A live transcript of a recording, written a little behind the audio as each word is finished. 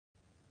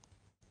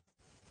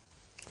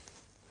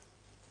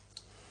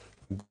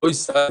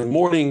Good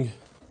morning.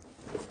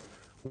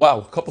 Wow,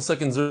 a couple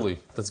seconds early.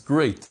 That's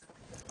great.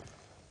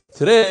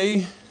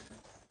 Today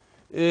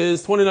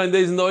is 29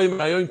 days in the Omer.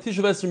 Ayom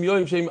Tisha B'Esrim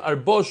Yoim Shem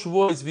Arba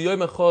Shavuos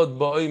V'Yom Echad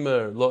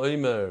Ba'Omer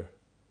La'Omer.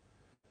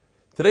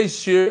 Today's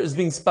shir is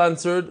being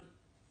sponsored.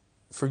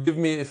 Forgive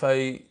me if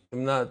I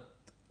am not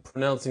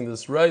pronouncing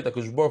this right.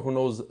 HaKadosh Baruch Hu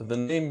knows the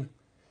name.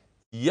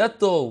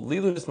 Yetel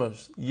Lilu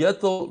Nismash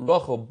Yetel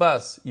Rachel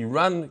Bas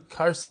Iran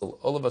Karsel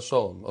Olav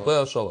Shalom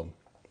Aleh Shalom.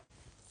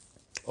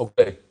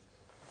 Okay,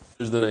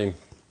 here's the name.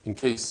 In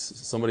case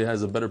somebody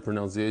has a better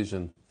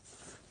pronunciation.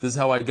 This is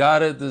how I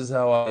got it. This is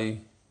how I...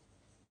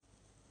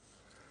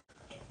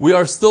 We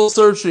are still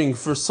searching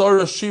for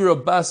Sarah Shira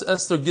Bas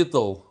Esther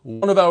Gittel,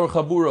 one of our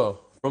Chabura,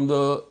 from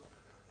the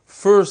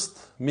first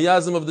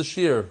miasm of the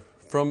Shir,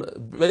 from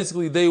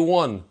basically day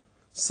one,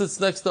 sits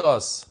next to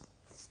us,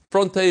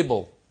 front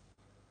table.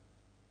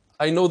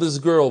 I know this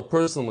girl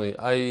personally.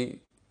 I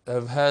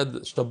have had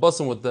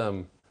shtabbasim with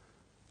them.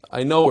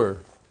 I know her.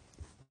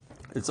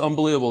 It's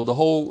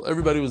unbelievable.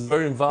 Everybody was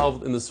very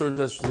involved in the search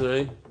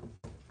yesterday.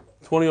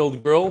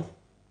 20-year-old girl.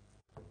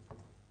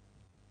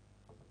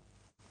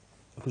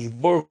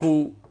 Baruch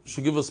Hu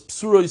should give us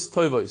psuros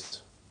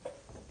toivos.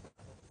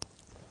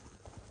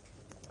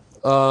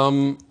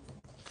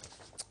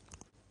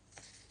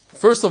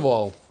 First of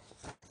all,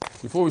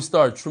 before we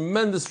start,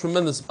 tremendous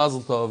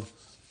mazel tov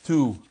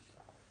to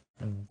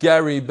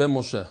Gary Ben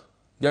Moshe.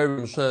 Gary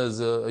Ben Moshe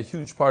is a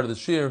huge part of the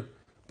shir,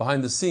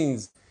 behind the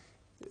scenes.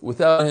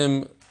 Without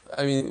him,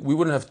 I mean, we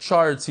wouldn't have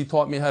charts. He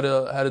taught me how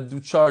to do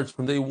charts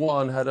from day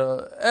one,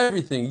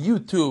 everything,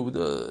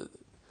 YouTube,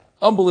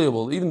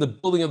 unbelievable. Even the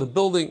building of the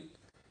building.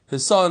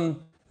 His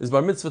son is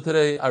bar mitzvah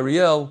today,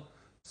 Ariel.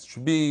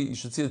 You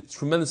should see a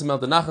tremendous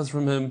amount of nachas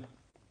from him.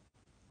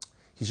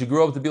 He should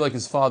grow up to be like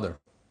his father.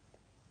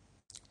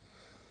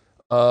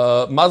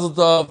 Mazel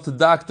tov to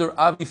Dr.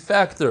 Avi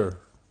Factor,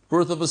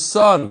 birth of a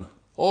son,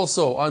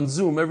 also on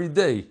Zoom every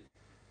day,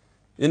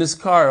 in his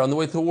car on the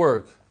way to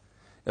work.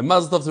 And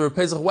mazel tov to Reb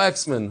Pesach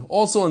Waxman,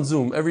 also on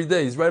Zoom every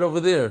day. He's right over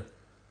there.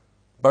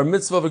 Bar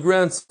mitzvah of a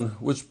grandson,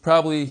 which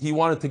probably he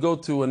wanted to go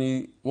to and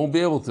he won't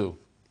be able to.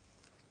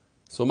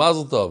 So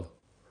mazel tov.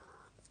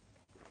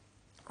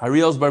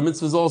 Ariel's bar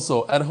mitzvah is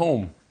also at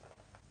home,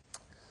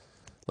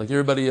 like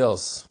everybody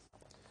else.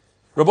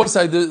 Rabbi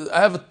said, I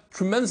have a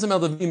tremendous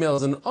amount of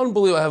emails, and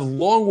unbelievable. I have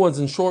long ones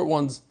and short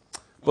ones.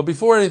 But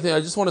before anything,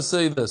 I just want to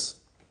say this.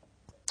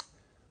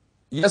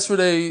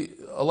 Yesterday,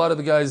 a lot of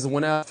the guys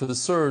went out for the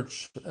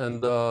search,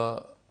 and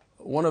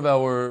one of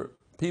our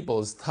people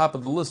is top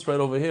of the list right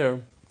over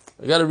here.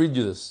 I got to read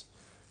you this.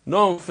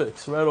 Noam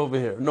Fix, right over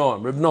here.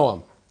 Noam, Reb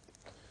Noam.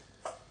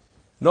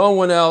 Noam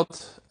went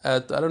out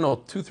at,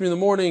 2, 3 in the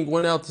morning,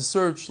 went out to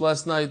search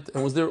last night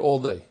and was there all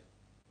day.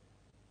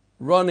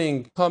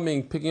 Running,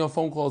 coming, picking up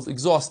phone calls,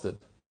 exhausted.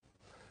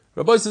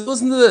 Rabbi says,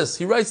 listen to this.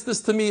 He writes this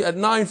to me at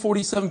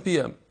 9:47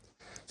 p.m.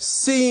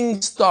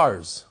 Seeing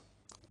stars,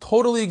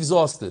 totally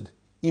exhausted,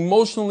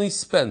 emotionally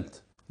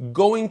spent,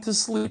 going to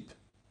sleep,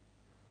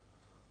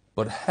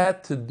 but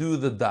had to do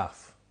the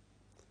daf.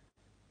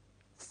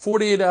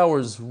 48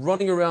 hours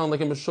running around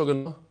like a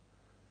meshugana,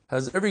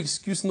 has every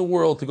excuse in the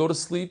world to go to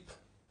sleep.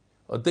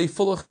 A day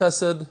full of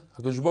chesed.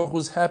 HaKadosh Baruch Hu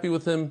was happy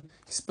with him.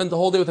 He spent the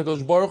whole day with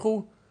HaKadosh Baruch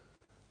Hu,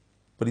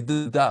 but he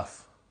did the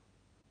daf.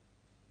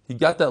 He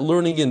got that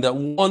learning in, that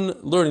one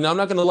learning. Now, I'm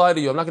not going to lie to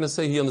you. I'm not going to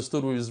say he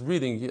understood what he was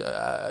reading. He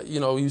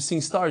was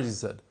seeing stars, he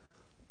said.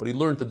 But he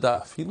learned the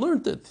daf. He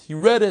learned it. He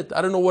read it.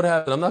 I don't know what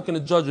happened. I'm not going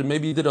to judge it.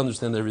 Maybe he did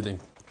understand everything.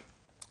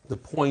 The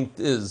point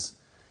is,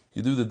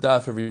 you do the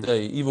daf every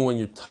day, even when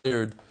you're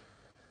tired.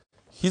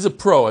 He's a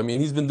pro. I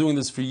mean, he's been doing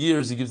this for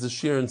years. He gives the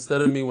shir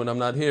instead of me when I'm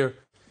not here.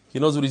 He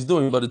knows what he's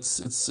doing, but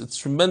it's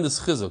tremendous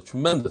chizuk,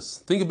 tremendous.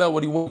 Think about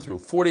what he went through.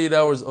 48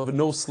 hours of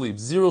no sleep,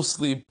 0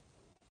 sleep.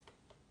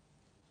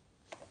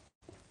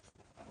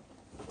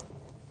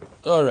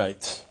 All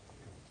right.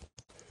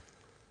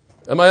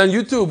 Am I on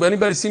YouTube?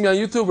 Anybody see me on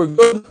YouTube? We're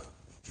good?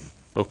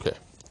 Okay.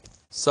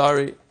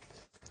 Sorry.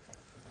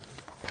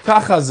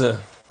 Kachaze.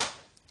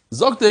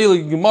 Zok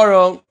Deili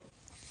Gemara.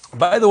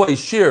 By the way,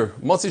 Shir,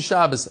 Motzi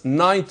Shabbos,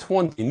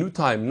 9:20, new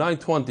time,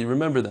 9:20.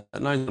 Remember that,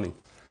 9:20.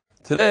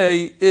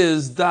 Today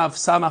is Daf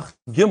Samach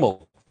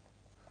Gimel.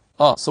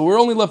 So we're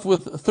only left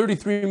with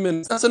 33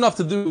 minutes. That's enough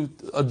to do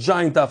a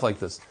giant daf like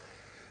this.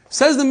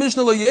 Says the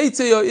Mishnah, Lo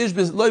Yeitzei Ish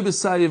Lo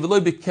B'Sayev V'Lo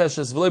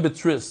B'Keshes V'Lo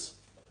B'Tris.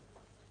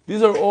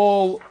 These are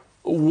all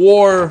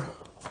war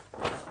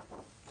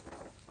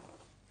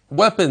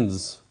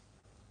weapons.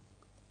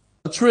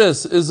 A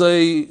tris is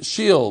a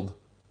shield.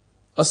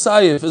 A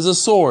sayif is a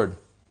sword.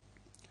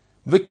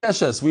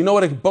 V'Keshes, we know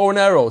what a bow and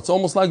arrow. It's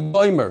almost like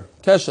Boimer,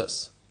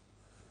 Keshes.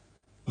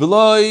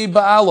 V'loi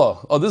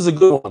ba'ala. Oh, this is a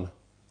good one.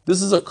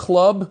 This is a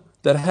club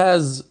that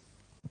has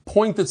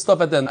pointed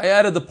stuff at the end. I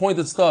added the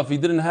pointed stuff. He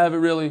didn't have it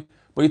really.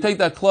 But you take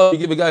that club, you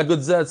give a guy a good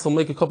zetz, he'll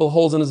make a couple of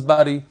holes in his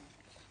body.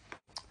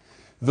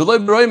 V'loi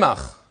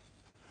b'roimach.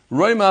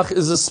 Roimach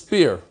is a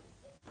spear.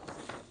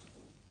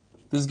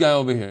 This guy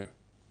over here.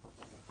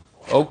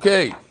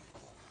 Okay.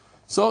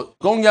 So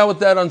going out with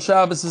that on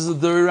Shabbos is a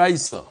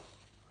deraisa.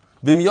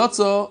 Vim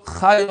yotza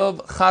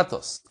chayav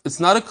chatos. It's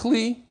not a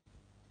kli,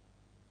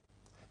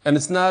 and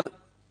it's not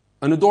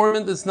an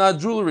adornment. It's not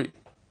jewelry.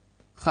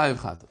 Chayav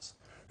chatos.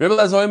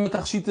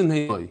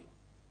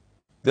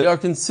 They are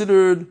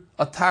considered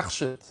a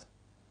tachshit.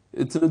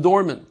 It's an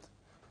adornment.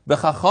 So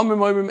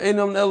Chachamim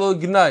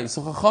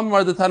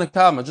are the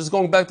Tanakama. Just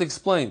going back to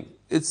explain.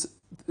 It's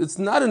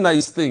not a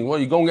nice thing. What,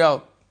 you're going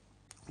out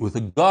with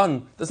a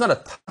gun? That's not a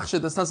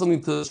tachshit. That's not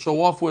something to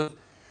show off with.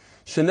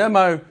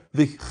 Shenemar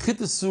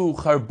v'chitesu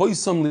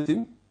charboisam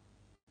litim.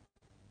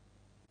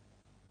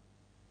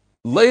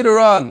 Later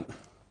on,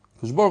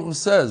 Kadosh Baruch Hu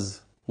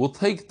says, we'll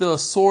take the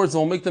swords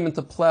and we'll make them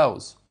into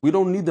plows. We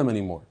don't need them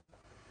anymore.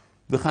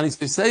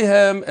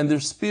 V'chaniseihem and their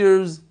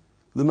spears,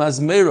 the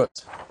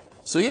mazmerot.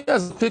 So he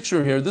has a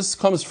picture here. This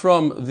comes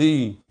from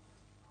the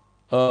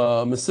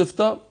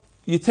Mesifta.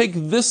 You take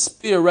this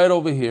spear right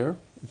over here,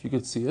 if you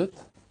could see it,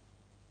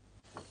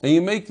 and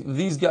you make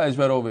these guys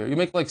right over here. You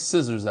make like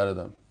scissors out of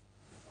them.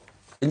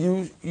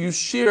 And you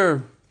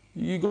shear,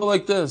 you go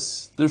like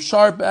this. They're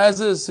sharp as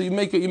is, so you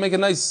make a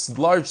nice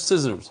large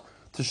scissors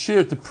to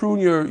shear, to prune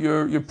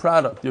your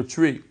product, your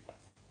tree.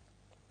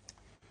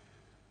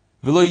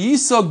 V'lo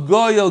yisa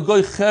goy el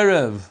goy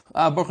cherev.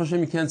 Baruch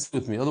Hashem, you can't sit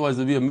with me, otherwise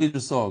there'll be a major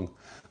song.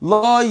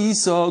 Lo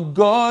yisa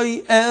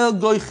goy el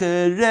goy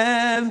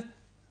cherev.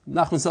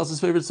 Nachman Seltz's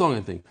favorite song,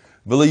 I think.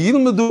 V'lo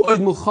yilmedu oid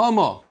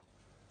mulchama.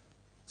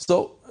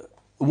 So,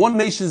 one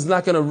nation is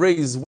not going to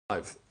raise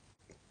live.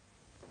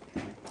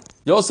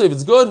 Yosef,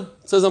 it's good?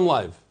 It says I'm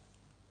live.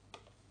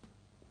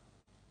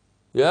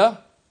 Yeah?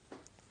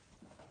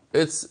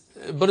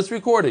 But it's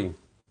recording.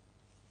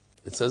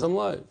 It says I'm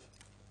live.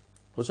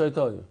 What should I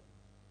tell you?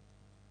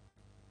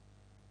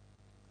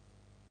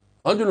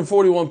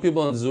 141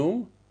 people on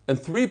Zoom,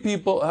 and 3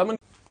 people, how many?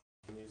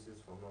 Can use this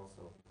phone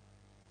also.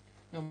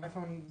 No, my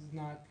phone is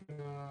not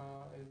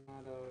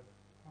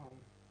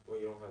Well,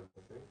 you don't have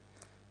the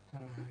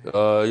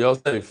thing?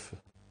 Yosef,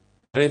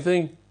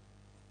 anything?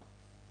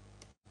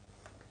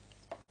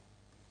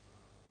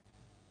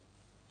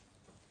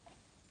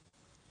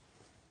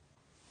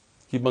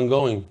 Keep on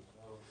going.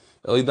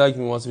 Eli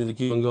Dykeman wants me to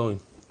keep on going.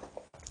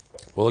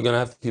 Well, we're going to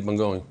have to keep on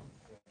going.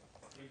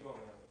 Keep going.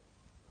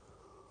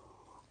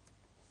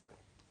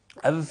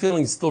 I have a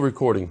feeling it's still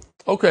recording.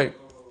 Okay.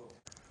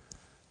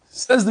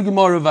 Says the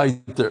Gemara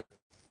weiter.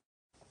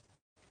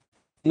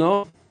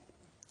 No?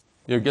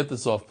 Here, get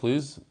this off,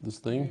 please. This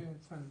thing. Yeah,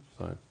 it's fine.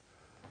 Sorry.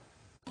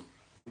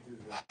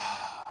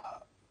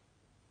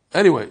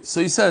 Anyway,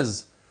 so he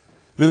says,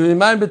 if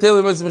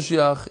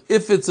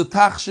it's a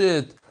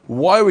tachshit,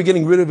 why are we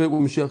getting rid of it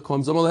when Mashiach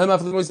comes?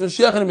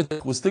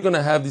 We're still going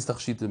to have these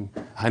tachshitim.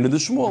 And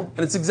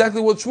it's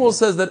exactly what Shmuel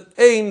says, that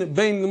ein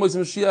bein l'mois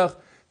Mashiach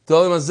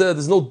t'olam hazeh.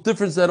 There's no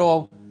difference at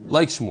all,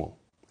 like Shmuel.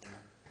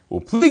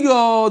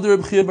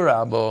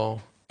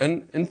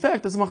 And in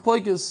fact, that's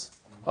machlokes.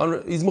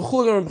 He's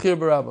mechulag on Reb Chia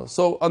bar Abba.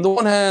 So on the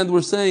one hand,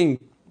 we're saying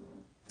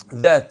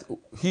that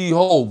he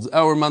holds,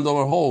 our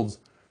Mandolar holds,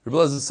 Rebbe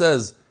Eliezer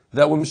says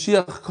that when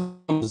Mashiach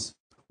comes,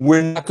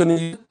 we're not going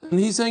to use it. And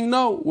he's saying,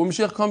 no, when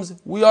Mashiach comes,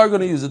 we are going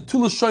to use it. Two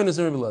Lashonos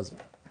in Rebbe Eliezer.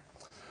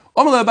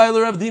 Omer Abaye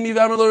l'Rav Dimi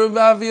v'Amar l'Rav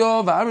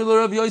Avio v'Amar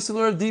l'Rav Yosef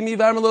l'Rav Dimi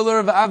v'Amar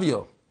l'Rav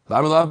Avio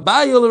v'Amar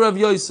l'Abaye l'Rav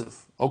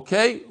Yosef.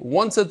 Okay?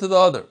 One said to the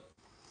other.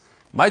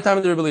 My time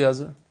in the Rebbe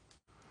Eliezer.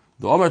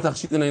 The Omer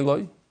Tachshit Ein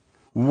Loi.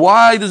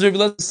 Why does Rebbe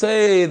Eliezer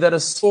say that a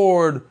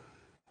sword,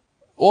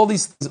 all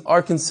these things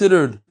are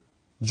considered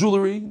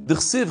jewelry?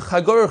 D'chsiv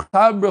chagor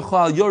chabrecha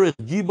al yorech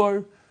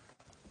gibar.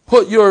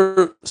 Put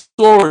your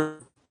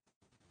sword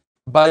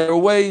by your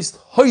waist.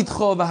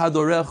 Hoitcha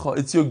v'hadorecha.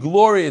 It's your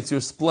glory, it's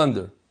your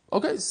splendor.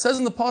 Okay, it says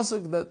in the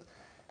pasuk that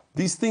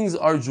these things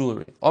are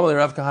jewelry. What are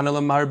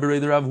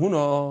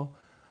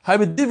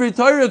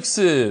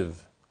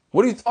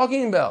you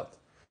talking about?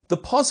 The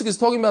pasuk is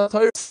talking about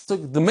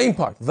the main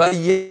part.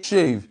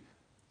 Vayeshev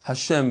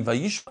Hashem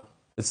Vayishma.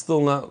 It's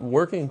still not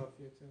working.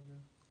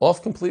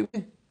 Off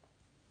completely.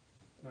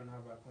 Don't know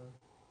about that.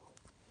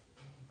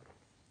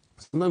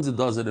 Sometimes it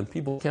does it, and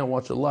people can't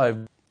watch it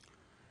live.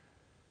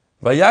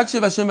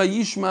 Vayakshev Hashem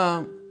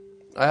Vayishma.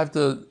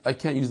 I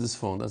can't use this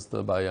phone. That's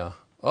the baya.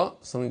 Oh,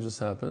 something just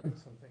happened.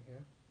 Something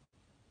here.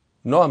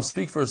 No, I'm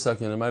speak for a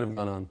second. It might have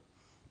gone on.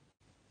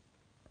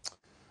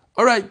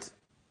 All right.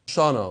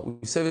 Shana,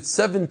 we say it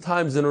 7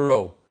 times in a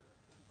row.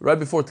 Right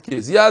before the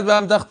kids. Yad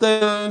v'am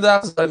tachtein,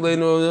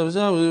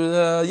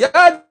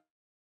 Yad.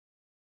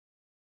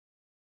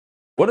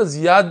 What is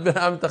Yad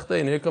v'am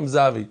tachtein? Here comes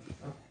Zavi.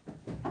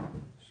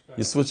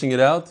 You're switching it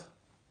out?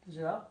 Is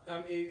it out?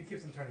 It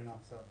keeps on turning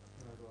off, so.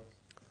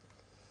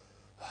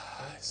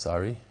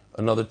 Sorry.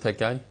 Another tech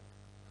guy.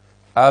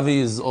 Avi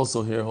is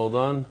also here. Hold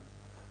on.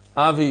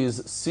 Avi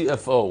is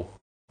CFO.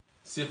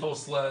 CFO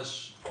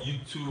 /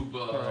 YouTube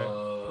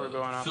We're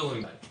going off.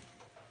 filling.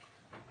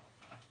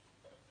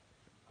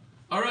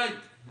 All right.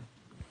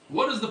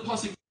 What is the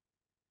pasuk?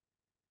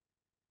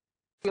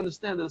 You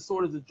understand that the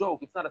sword is a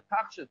joke. It's not a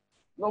tachshit.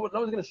 Nobody's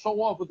going to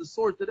show off with the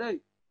sword today.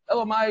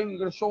 Elamai, you're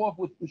going to show off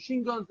with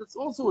machine guns. That's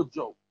also a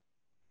joke.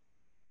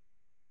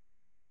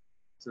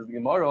 Says the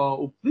Gemara,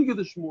 Upliga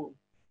the Shmuel.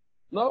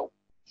 No,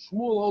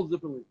 Shmuel holds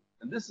differently.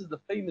 And this is the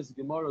famous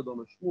Gemara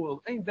Domer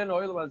Shmuel. Ein ben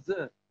ha'olam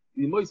hazeh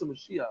v'yimoysa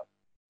Mashiach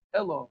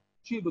elo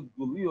chiba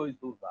guliyos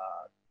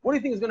bilvad. What do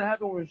you think is going to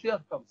happen when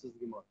Mashiach comes, says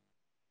the Gemara?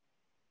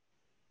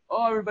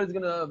 Oh, everybody's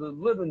going to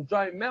live in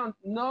giant mountains.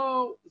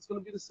 No, it's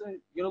going to be the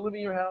same. You're going to live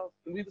in your house.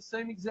 It's going to be the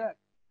same exact.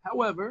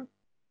 However,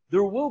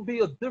 there will be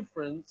a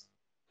difference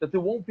that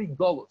there won't be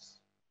gullus.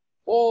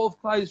 All of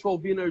Klal Yisrael will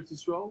be in Eretz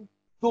Yisrael.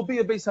 There'll be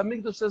a Beis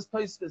Hamikdash, says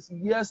Tosfos.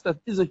 Yes,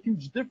 that is a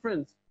huge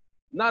difference.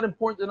 Not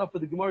important enough for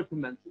the Gemara to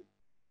mention.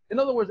 In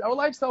other words, our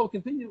lifestyle will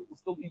continue. We'll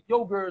still eat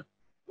yogurt.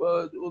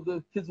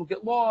 The kids will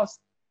get lost.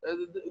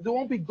 There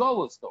won't be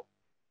gullus, though.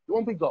 There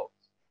won't be gullus.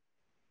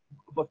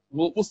 But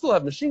we'll still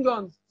have machine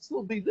guns.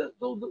 Still be the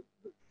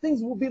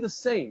things will be the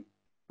same,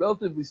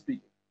 relatively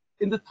speaking.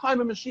 In the time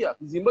of Mashiach,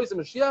 there's Yimoysa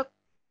Mashiach,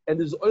 and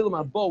there's Olam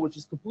Haba, which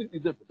is completely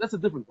different. That's a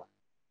different time.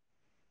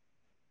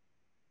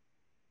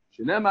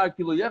 Look,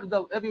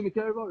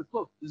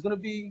 there's going to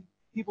be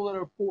people that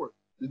are poor.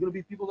 There's going to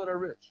be people that are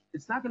rich.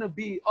 It's not going to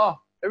be,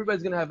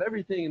 everybody's going to have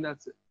everything and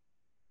that's it.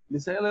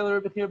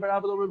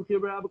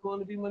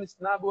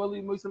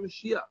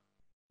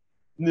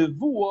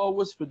 Nevuah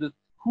was for the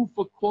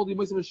Kufa called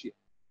Yimoysa Mashiach.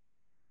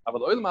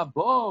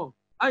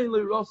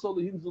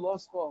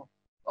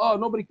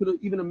 Nobody could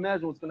even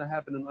imagine what's going to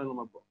happen in Olam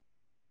Haba.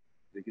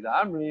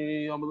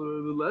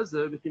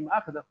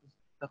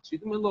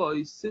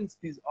 Since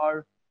these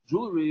are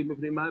jewelry,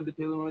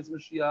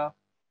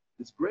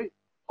 it's great.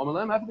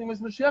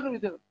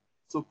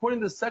 So according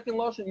to the second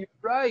lashon, you're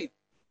right.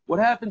 What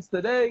happens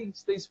today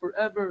stays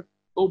forever.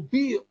 It'll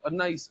be a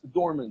nice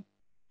adornment.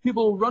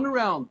 People will run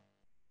around.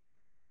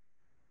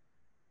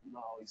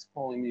 No, he's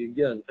calling me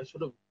again. I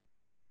should have.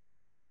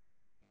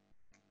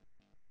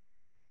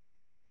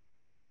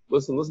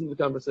 Listen to the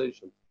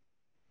conversation.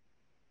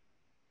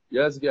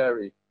 Yes,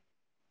 Gary.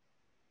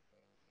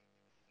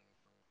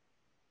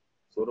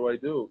 So what do I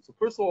do? So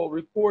first of all,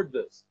 record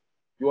this.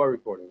 You are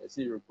recording. I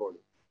see you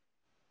recording.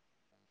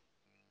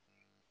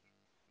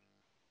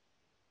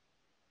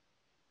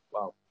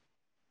 Wow.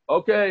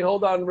 Okay,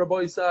 hold on,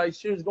 Rabbi Isai.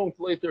 She's going to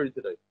 8:30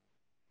 today.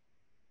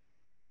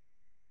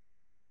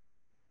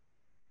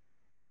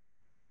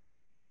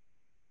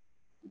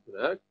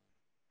 Connect.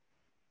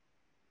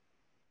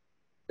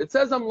 It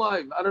says I'm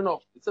live. I don't know.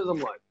 It says I'm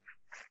live.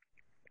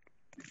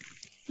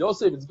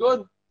 Yosef, it's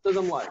good? It says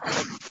I'm live.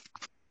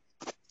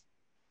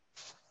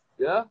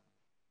 Yeah?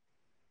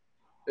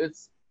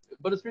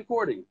 But it's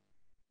recording.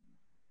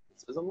 It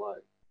says I'm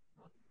live.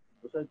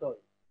 What should I tell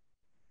you?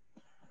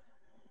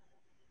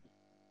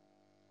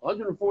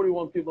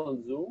 141 people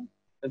on Zoom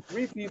and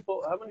 3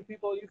 people. How many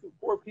people on YouTube?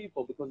 4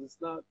 people because it's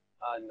not.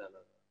 No.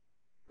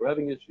 We're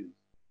having issues.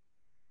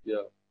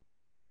 Yeah.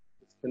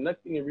 It's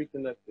connecting and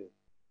reconnecting.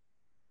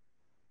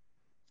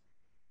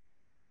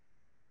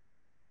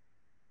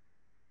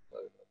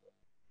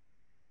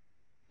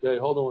 Okay,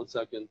 hold on 1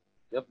 second.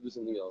 You have to do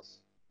something else.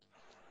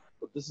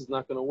 But this is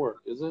not going to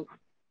work, is it?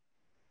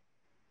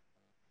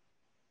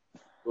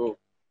 Oh,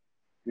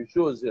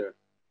 Yeshua is here.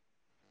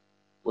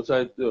 What should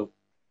I do?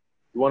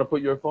 You want to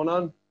put your phone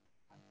on?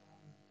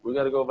 We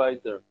got to go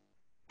right there.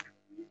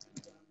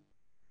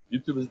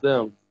 YouTube is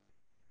down.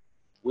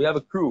 We have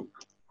a crew.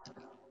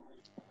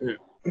 Here.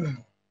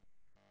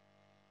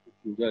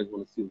 You guys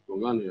want to see what's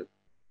going on here?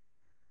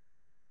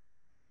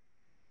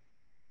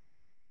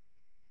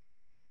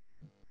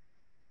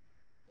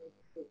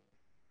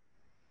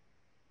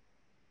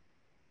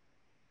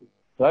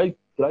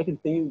 Can I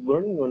continue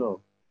learning or no?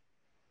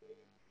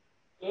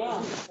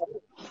 Yeah.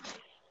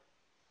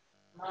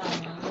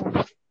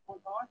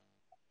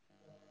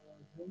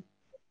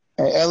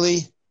 Hey,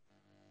 Ellie.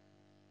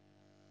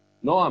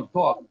 No, I'm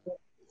talking.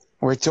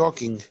 We're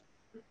talking.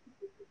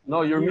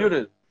 No, you're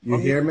muted. You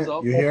hear me?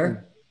 You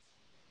hear?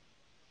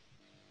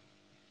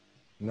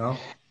 No?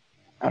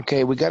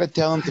 Okay, we got to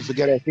tell him to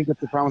forget it. I think it's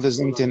the problem with his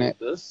internet.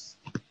 Because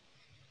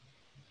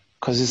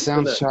it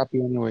sounds choppy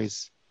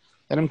anyways.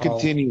 Let him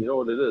continue. You know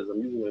what it is?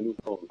 I'm using my new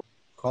phone.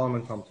 Call him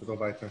and tell him to go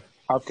back there.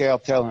 Okay, I'll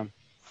tell him.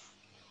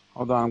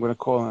 Hold on, I'm going to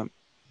call him.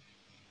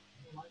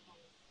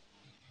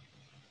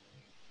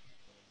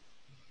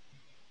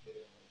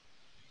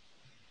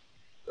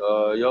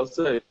 Y'all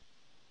say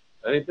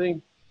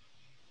anything?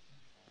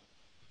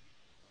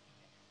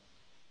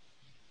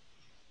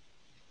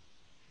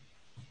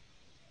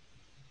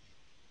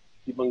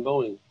 Keep on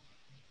going.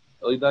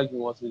 Ellie Dykeman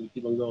wants me to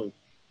keep on going.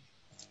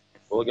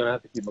 Well, we're going to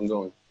have to keep on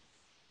going.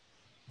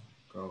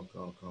 Go.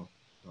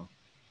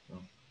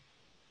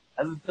 I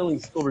have a feeling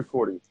it's still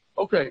recording.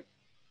 Okay.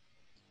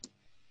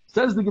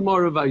 Says the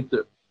Gemara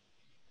weiter.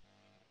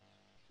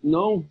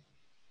 No.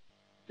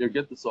 Here,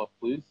 get this off,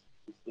 please.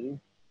 This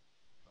thing.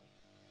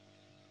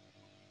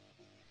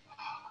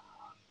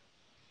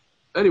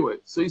 Anyway,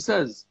 so he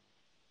says,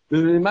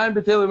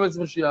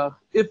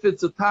 if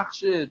it's a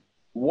tachshit,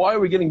 why are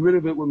we getting rid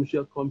of it when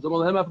Mashiach comes?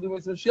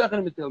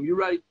 You're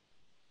right.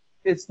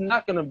 It's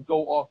not going to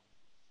go off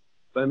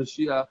by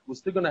Mashiach. We're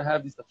still going to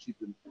have these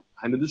tachshitim.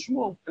 And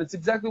it's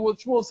exactly what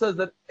Shmuel says,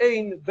 that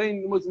Ein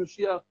Bein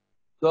Mashiach,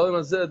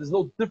 there's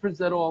no difference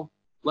at all,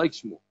 like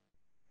Shmuel.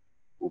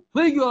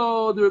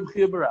 Pligo the Reb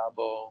Chia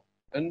Barabba.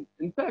 And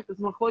in fact, it's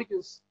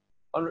machlokes.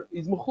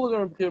 He's mechulek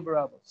on Reb Chia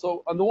Barabba.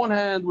 So on the one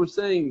hand, we're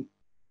saying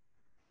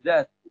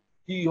that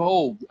he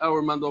holds,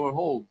 our Mandomer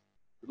holds,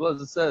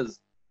 because it says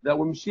that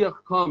when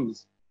Mashiach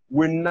comes,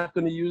 we're not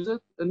going to use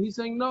it. And he's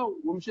saying, no,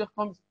 when Mashiach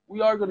comes,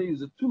 we are going to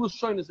use it. Two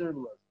Lashonis in Reb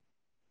Elazar.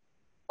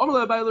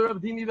 Amar Abai Rav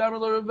Dimi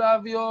v'Amar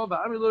Rav Avio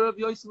v'Amar Rav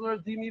Yosef Rav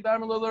Dimi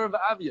v'Amar Rav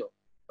Avio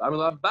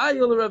v'Amar Abai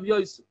Rav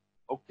Yosef.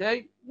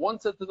 Okay, one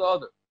said to the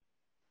other.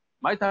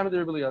 My time of the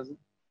Reb Elazar.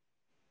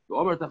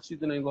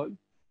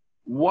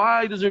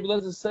 Why does Reb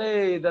Elazar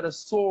say that a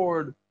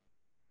sword,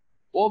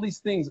 all these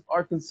things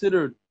are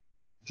considered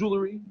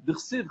jewelry?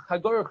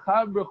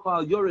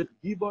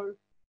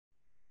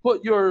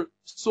 Put your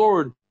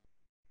sword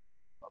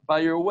by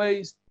your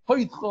waist.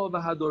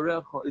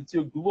 It's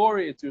your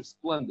glory, it's your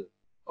splendor.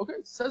 Okay,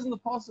 it says in the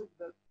pasuk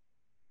that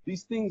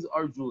these things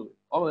are jewelry.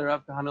 What are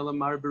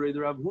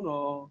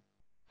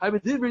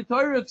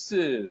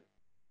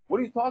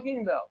you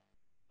talking about?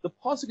 The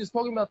pasuk is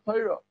talking about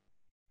Torah.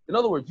 In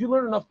other words, you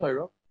learn enough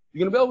Torah,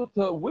 you're going to be able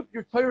to whip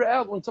your Torah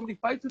out when somebody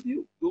fights with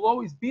you. You'll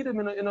always beat him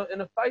in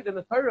a fight, in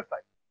a Torah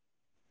fight.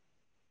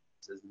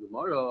 Says the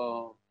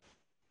Gemara.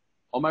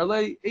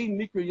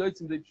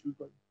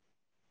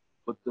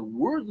 But the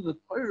words of the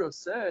Torah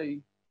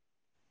say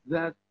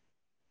that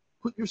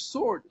put your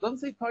sword. It doesn't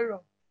say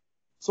Torah.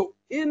 So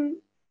in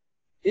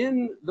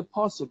the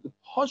pasuk, the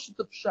Pashat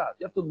Pshat,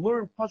 you have to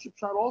learn Pashat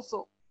Pshat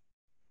also.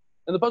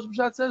 And the Pashat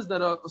Pshat says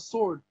that a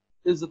sword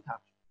is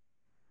attached.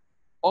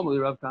 So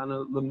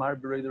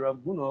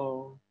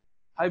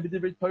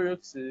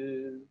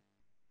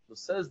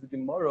says the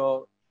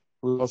Gemara.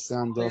 Will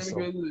sound also. Listen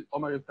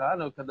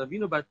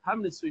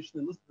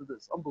to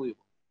this,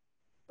 unbelievable.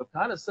 Rav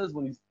Kahana says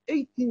when he's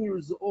 18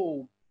 years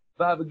old,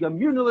 I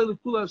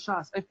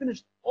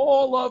finished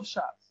all of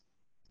Shas.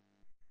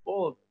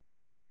 All of it.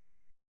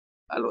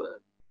 I know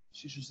that.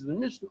 She says in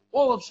Mishnah,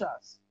 all of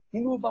Shas. He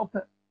knew about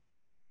Peh.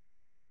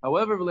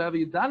 However,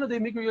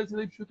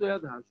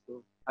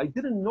 I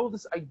didn't know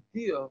this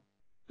idea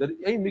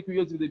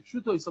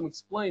that some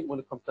explain when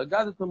it comes to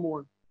Agadah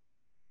more.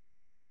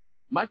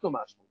 Michael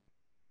Mashman.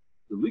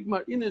 The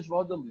Ligmar Inish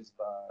V'Hada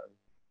Lizbar.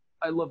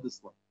 I love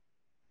this line.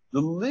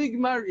 The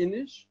Ligmar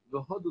Inish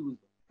V'Hada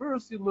Lizbar.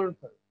 First you learn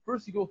Torah.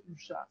 First you go through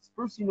Shas.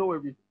 First you know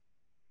everything.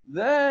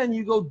 Then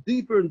you go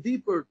deeper and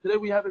deeper. Today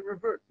we have it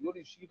reversed. You go to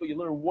Yeshiva, you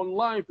learn one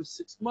line for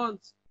 6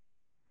 months.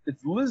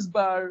 It's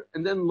Lizbar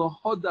and then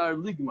Lahadar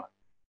Ligmar.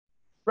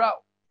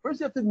 First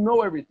you have to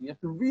know everything. You have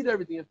to read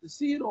everything. You have to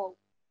see it all.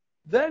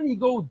 Then you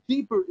go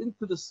deeper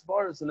into the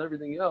Svaras and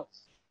everything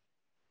else.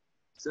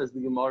 Says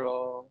the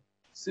Gemara,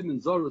 Simon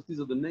Zoros, these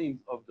are the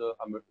names of the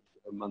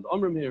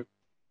Amrim here.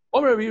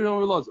 So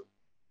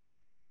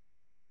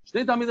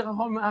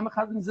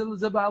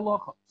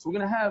we're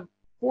going to have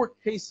 4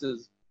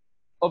 cases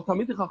of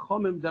Talmidei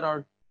Chachamim that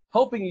are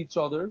helping each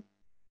other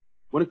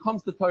when it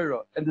comes to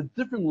Torah and the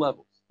different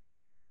levels.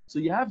 So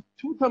you have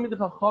 2 Talmidei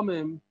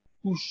Chachamim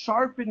who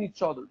sharpen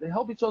each other. They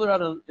help each other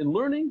out in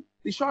learning.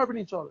 They sharpen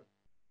each other.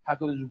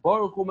 HaKadosh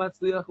Baruch Hu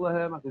matzliach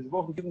lahem. HaKadosh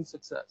Baruch Hu gives them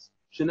success.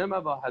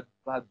 Shenema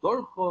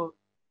v'hadorcha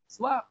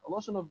tzlach. A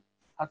lashon of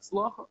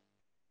hatzlacha.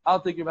 I'll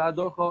take your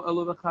v'hadorcha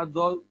elo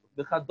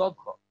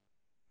v'chadodcha.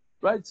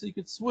 Right? So you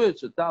could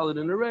switch a dalet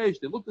and a reish.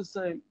 They look the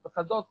same.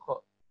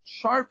 V'chadodcha.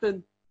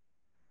 Sharpen,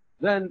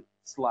 then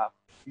tzlach.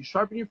 You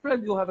sharpen your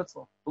friend, you'll have a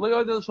tzlach.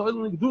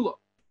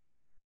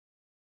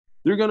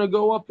 They're going to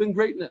go up in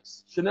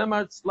greatness.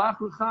 Shenemar tzlach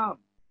rucham.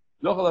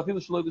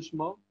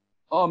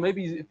 Oh,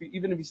 maybe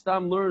even if he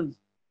stam learns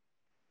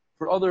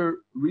for other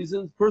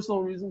reasons,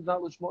 personal reasons,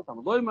 not l'shmot.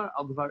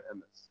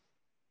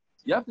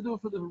 You have to do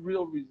it for the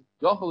real reason.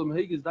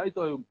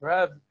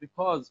 Perhaps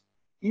because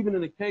even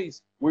in a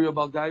case where you're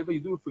about gaiva, you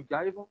do it for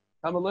gaiva.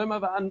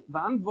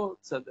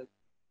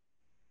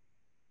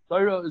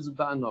 Torah is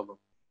ba'anava.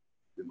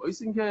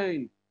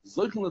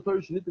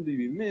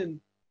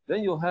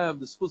 Then you'll have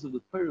the schus of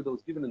the Torah that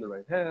was given in the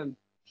right hand.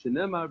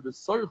 Shenemar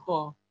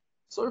b'sorcha.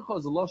 Sorcha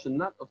is a lashon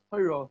not of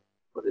Torah,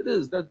 but it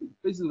is. That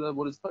basically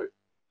what is Torah.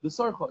 The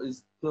sorcha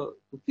is to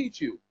teach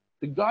you,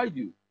 to guide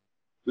you.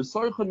 The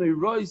sorcha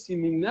neiros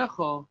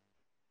yiminecha,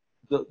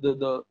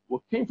 the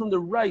what came from the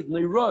right,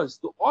 neiros,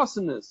 the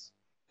awesomeness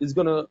is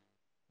gonna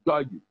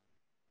guide you.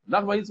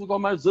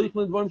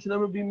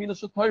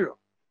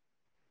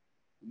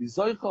 The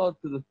Zoicha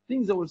to the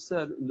things that were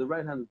said in the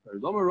right hand of Torah.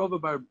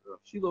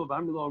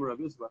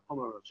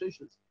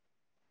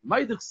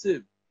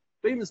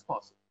 Famous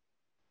passage.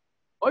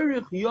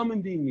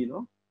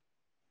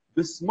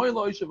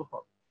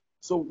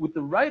 So with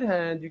the right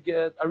hand you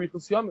get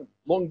arichus yamin,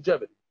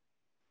 longevity.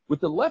 With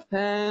the left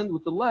hand,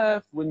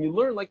 when you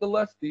learn like a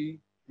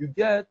lefty, you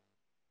get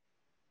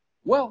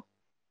wealth.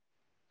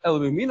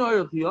 Like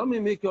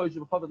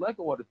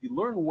what? If you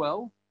learn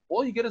well,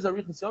 all you get is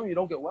arichus yamin. You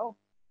don't get wealth.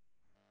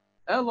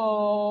 If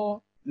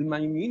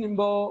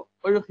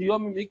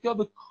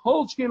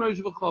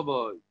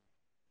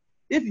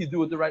you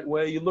do it the right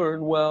way, you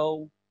learn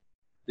well,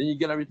 then you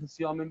get arichas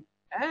yamim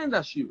and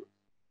ashira.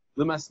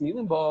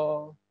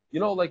 You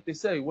know, like they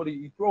say, what do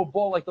you throw a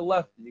ball like the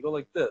lefty? You go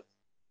like this.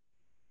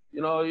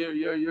 You know,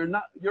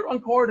 you're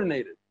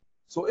uncoordinated.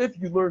 So if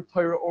you learn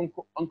Torah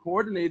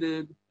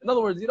uncoordinated, in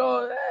other words, you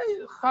know,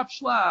 hey, chaf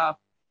shlaf,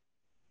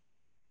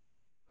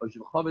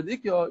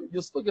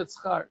 you'll still get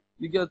schar.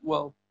 You get,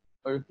 well,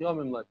 you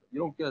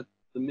don't get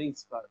the main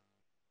schar.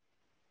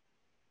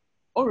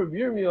 Or Reb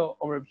Yirmiyah,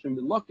 or Reb Shimon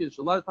ben Lakish,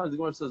 a lot of times the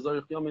Gemara says,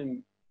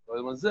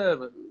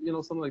 you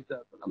know, something like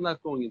that, but I'm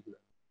not going into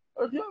that.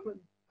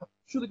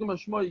 You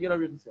get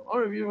everything.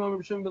 Or Reb Yirmiyah,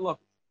 Reb Shimon ben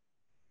Lakish.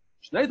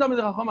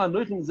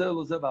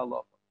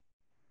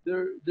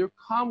 They're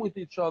calm with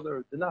each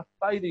other. They're not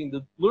fighting.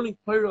 They're learning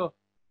Torah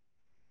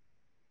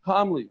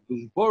calmly.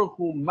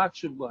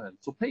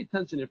 So pay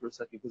attention here for a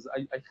second, because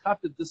I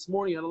hopped it this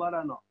morning and a lot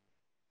I know.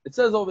 It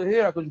says over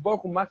here, what is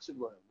makshiv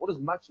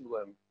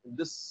lahem in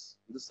this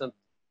sentence?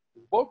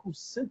 Baruch Hu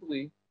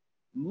simply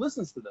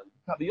listens to them.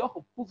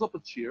 Kaviyachol pulls up a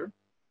chair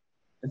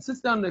and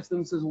sits down next to them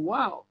and says,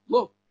 "Wow,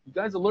 look, you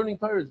guys are learning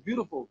Torah. It's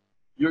beautiful.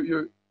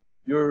 You're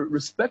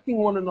respecting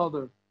one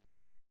another.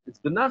 It's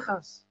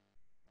benachas."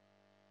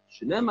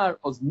 Shenemar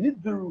os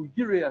nidberu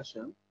yirei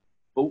Hashem,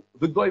 but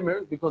the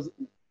goymer, because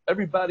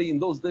everybody in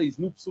those days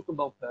knew psukim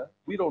bal peh.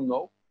 We don't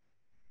know.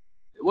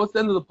 What's the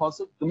end of the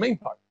pasuk? The main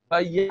part.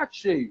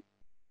 Vayakshe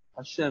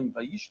Hashem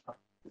vayishpa.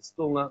 It's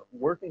still not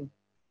working.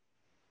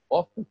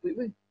 Off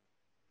completely.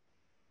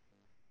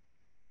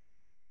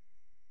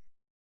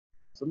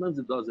 Sometimes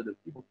it does it if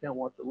people can't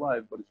watch it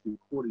live, but it's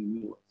recording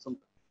me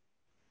sometimes.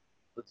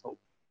 Let's hope.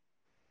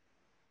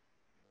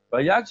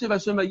 Vayakshe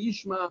Hashem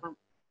vayishma.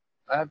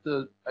 I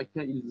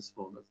can't use this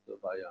phone. That's the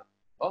Vaya.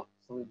 Oh,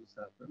 something just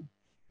happened.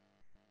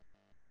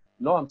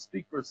 No, I'm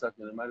speak for a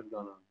second. It might have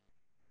gone on.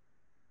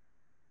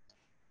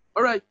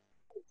 All right.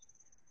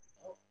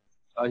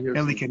 I hear.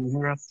 Ellie, can you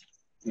hear us?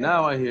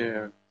 Now I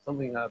hear.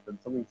 Something happened.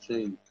 Something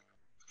changed.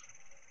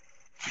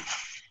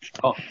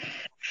 Oh,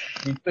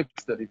 he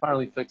fixed it. He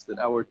finally fixed it.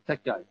 Our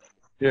tech guy.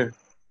 Here.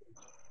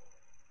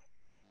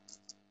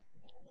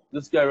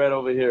 This guy right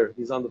over here.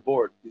 He's on the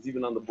board. He's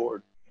even on the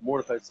board.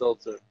 Mordechai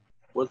Seltzer.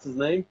 What's his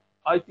name?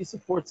 IT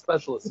support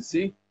specialist. You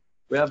see?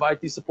 We have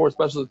IT support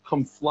specialists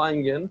come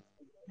flying in.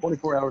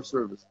 24-hour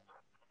service.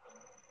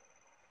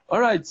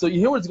 All right, so you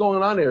hear what's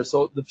going on here.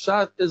 So the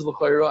pshat is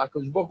l'chayra,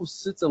 HaKadosh Baruch Hu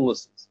sits and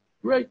listens.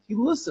 Right? He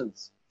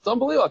listens. It's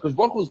unbelievable. HaKadosh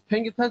Baruch Hu is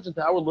paying attention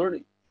to our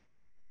learning.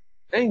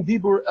 Ein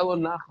dibur elo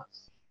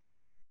nachas.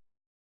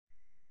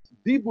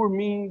 Dibur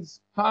means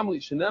calmly.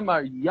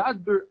 Shenemar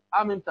yadbir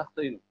amim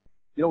tachteinu.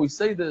 You know, we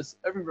say this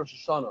every Rosh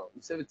Hashanah.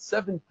 We say it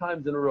 7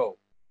 times in a row.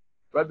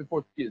 Right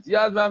before the kids.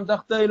 Yad v'am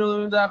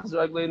tachteinu,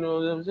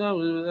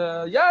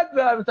 Yad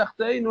v'am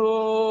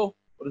tachteinu.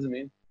 What does it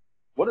mean?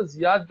 What is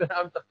Yad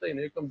v'am tachteinu?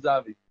 Here comes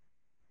Avi.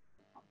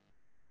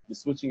 You're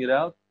switching it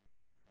out?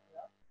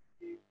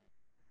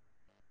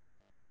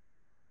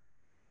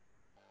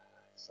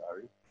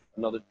 Sorry.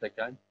 Another tech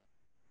guy.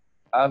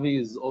 Avi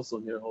is also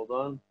here. Hold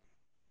on.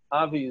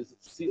 Avi is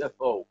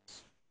CFO.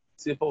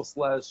 CFO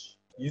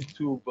 /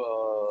 YouTube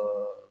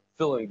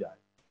filling guy.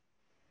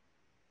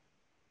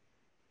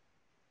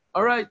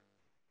 All right.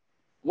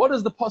 What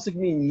does the pasuk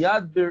mean?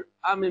 Yad bir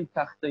amim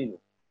tachteinu.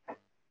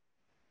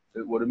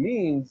 What it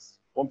means,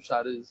 one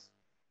pshat is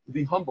to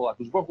be humble.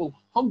 HaKadosh Baruch Hu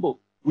humble.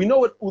 We know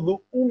what ulu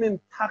umim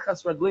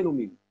tachas ragleinu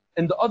means,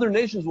 and the other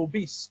nations will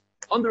be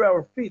under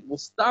our feet. We'll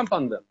stamp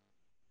on them.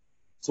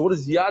 So what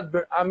does yad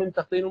bir amim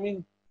tachteinu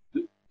mean?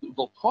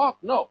 They'll talk?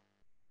 No.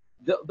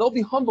 They'll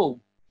be humble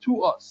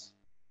to us.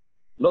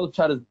 Another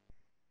pshat is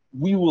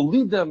we will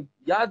lead them.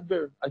 Yad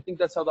bir. I think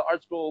that's how the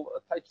art scroll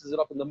types it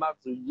up in the map.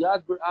 So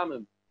yad bir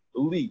amim,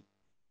 the lead.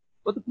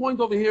 But the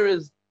point over here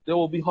is they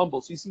will be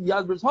humble. So you see,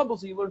 yad bir is humble.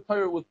 So you learn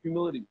Torah with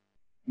humility.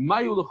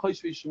 Mayu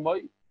l'chayshvei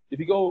shemai. If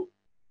you go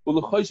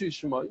l'chayshvei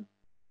shemai,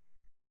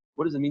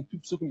 what does it mean? 2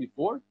 psukim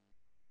before.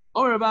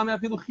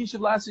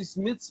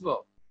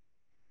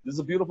 This is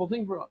a beautiful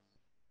thing for us.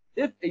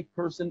 If a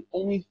person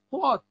only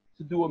thought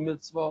to do a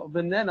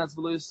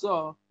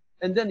mitzvah,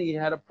 and then he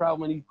had a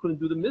problem and he couldn't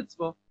do the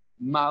mitzvah,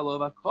 you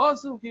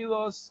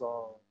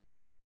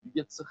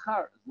get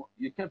sechar.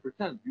 You can't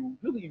pretend. You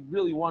really,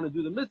 really want to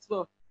do the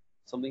mitzvah.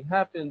 Something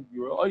happened.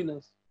 You're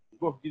oinus. The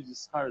Baruch gives you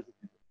sechar as a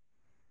people.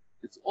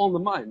 It's all in the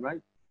mind,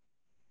 right?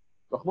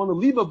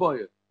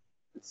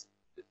 It's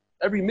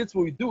every mitzvah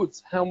we do.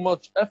 It's how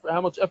much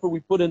effort we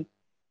put in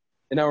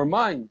our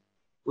mind.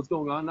 What's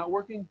going on? Not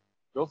working?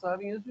 You're also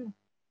having an issue?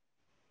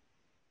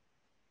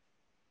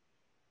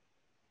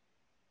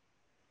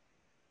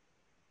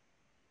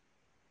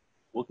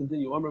 We'll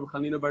continue. And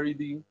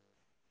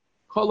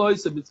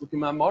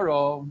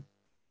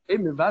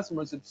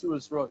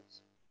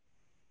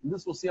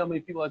this we'll see how many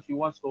people actually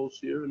watch the whole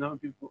shir and how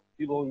many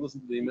people only listen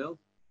to the emails.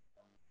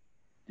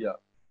 Yeah.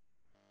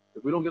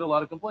 If we don't get a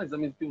lot of complaints, that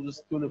means people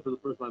just tune in for the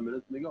first 5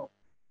 minutes and they go.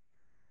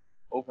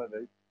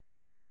 058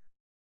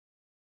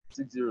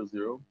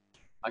 600.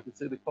 I can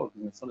say the code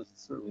because my son is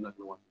certainly not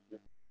going to watch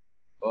it.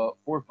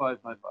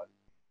 4555.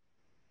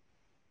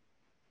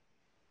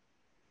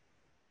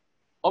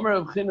 If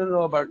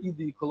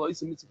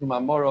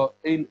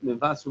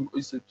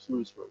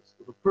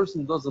a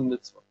person does a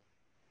mitzvah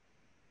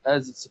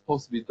as it's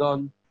supposed to be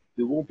done,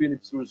 there won't be any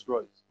psuris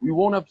rois. We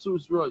won't have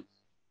psuris rois.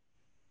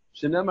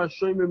 Shenemar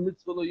shomer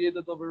mitzvah lo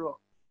yeda davara.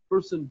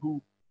 Person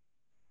who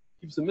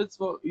keeps a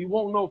mitzvah, he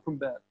won't know from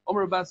bad.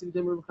 Omer Abasi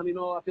V'Temer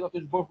V'Chanino, I feel like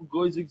Baruch Hu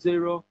goes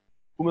Gzeira,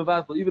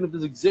 even if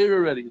there's a Gzeira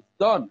already, it's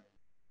done.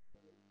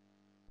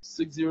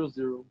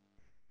 600-4555.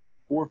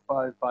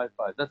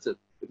 That's it.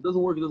 If it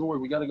doesn't work, it doesn't work.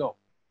 We gotta go.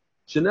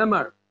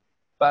 Shenemar,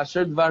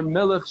 Ba'asher Dvar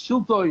Melech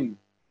Shiltoin,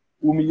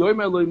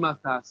 U'miyoymer Loi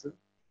Matase.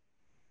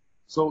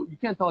 So you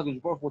can't tell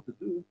HaKadosh Baruch Hu what to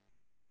do.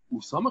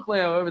 U'samach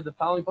Lei, however, the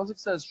following pasuk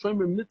says,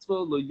 Shomer mitzvah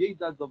lo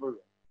yeda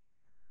davara.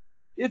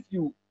 If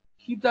you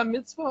keep that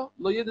mitzvah,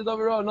 lo yeda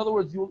davara, in other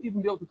words, you will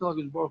even be able to tell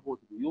HaKadosh Baruch Hu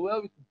what to do. You'll be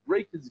able to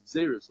break his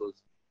gzeira, so to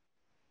speak.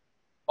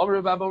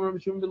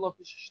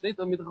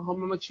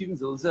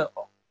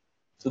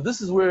 So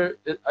this is where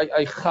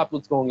I chap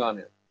what's going on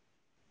here.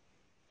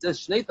 It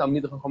says,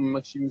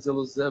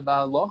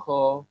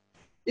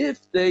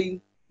 if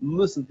they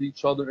listen to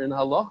each other in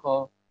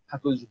halacha,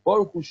 HaKadosh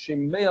Baruch Hu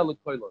shemea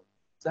l'koilon.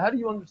 So how do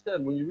you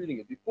understand when you're reading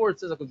it? Before it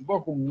says HaKadosh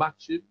Baruch Hu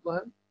makshiv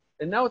lahem,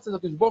 and now it says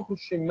HaKadosh Baruch Hu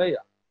shemea.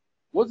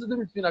 What's the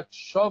difference between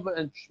akshava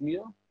and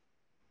shmiya?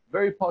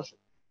 Very partial.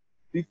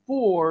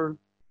 Before,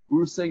 we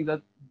were saying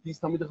that these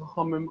Talmidei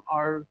Chachamim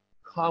are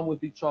calm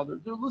with each other.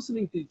 They're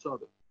listening to each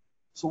other.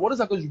 So what does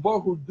HaKadosh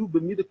Baruch Hu do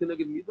b'midah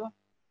k'neged midah?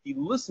 He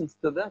listens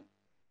to them.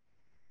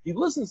 He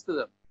listens to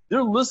them.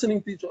 They're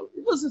listening to each other.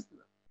 He listens to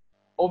them.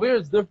 Over here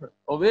it's different.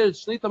 Over here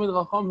it's Shnei Talmidei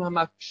Chachamim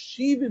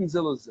hamakshivim ze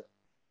lo ze.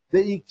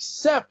 They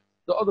accept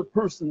the other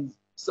person's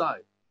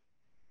side.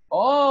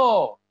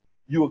 Oh,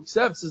 you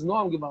accept, says no,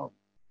 I'm Gemal.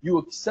 You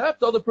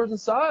accept the other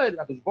person's side.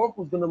 HaKadosh Baruch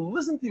Hu is going to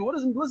listen to you. What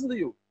does he listen to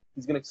you?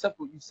 He's going to accept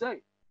what you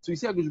say. So you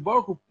say, HaKadosh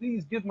Baruch Hu,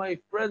 please give my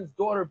friend's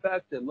daughter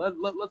back to him.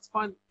 Let's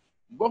find.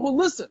 Baruch Hu,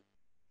 listen.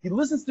 He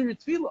listens to your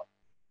tefillah.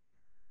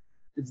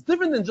 It's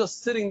different than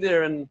just sitting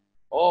there and,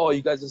 oh,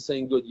 you guys are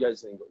saying good, you guys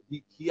are saying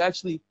good. He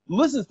actually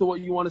listens to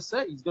what you want to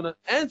say. He's going to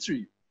answer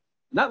you.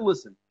 Not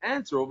listen.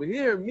 Answer over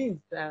here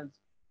means to answer.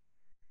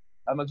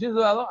 I want to hear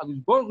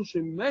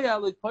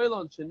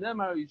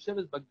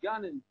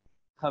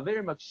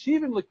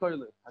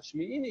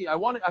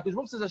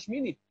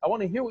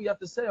what you have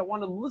to say. I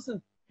want to listen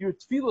to your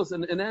tefillos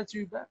and answer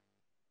you back.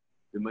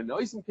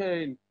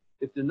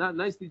 If they're not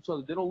nice to each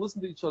other, they don't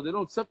listen to each other, they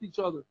don't accept each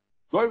other.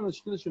 It'll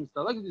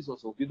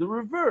be the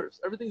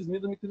reverse. Everything is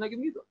midah midah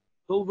midah.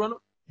 He'll run.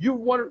 You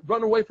want to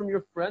run away from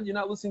your friend. You're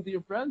not listening to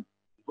your friend.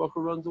 Baruch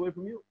Hu runs away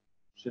from you.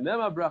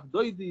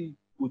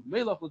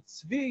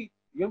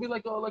 You're gonna be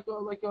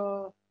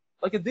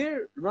like a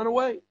deer. Run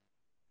away.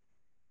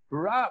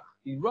 Barach,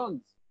 he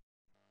runs.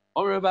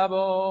 They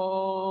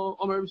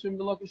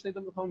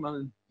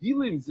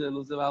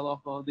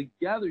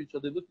gather each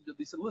other. They look at each other.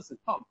 They said, "Listen,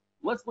 come.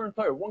 Let's learn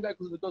Torah." One guy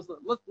goes,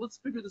 "Let's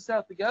figure this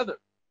out together."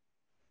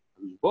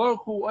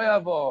 Baruch Hu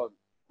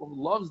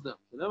loves them.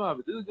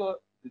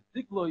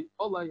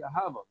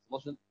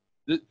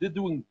 They're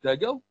doing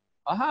degel.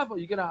 Ahava,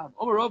 you get ahava.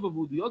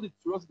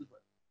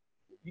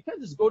 You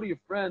can't just go to your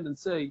friend and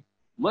say,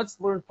 "Let's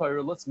learn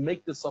Torah. Let's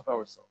make this up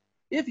ourselves."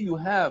 If you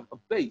have a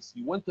base,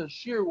 you went to a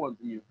shir once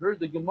and you heard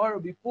the Gemara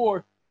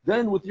before,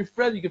 then with your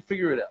friend you can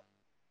figure it out.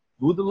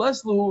 You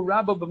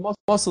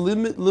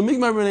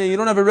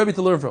don't have a Rebbe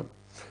to learn from.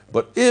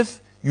 But if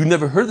you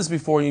never heard this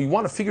before and you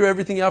want to figure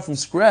everything out from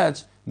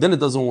scratch, then it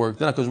doesn't work.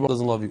 Then HaKadosh Baruch Hu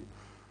doesn't love you.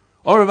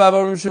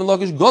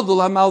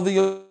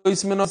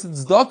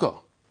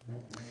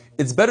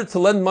 It's better to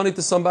lend money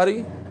to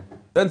somebody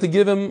than to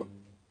give him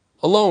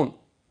a loan.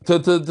 To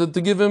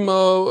give him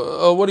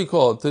what do you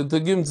call it? To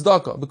give him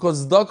tzedakah,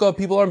 because tzedakah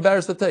people are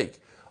embarrassed to take.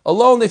 A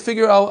loan they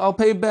figure I'll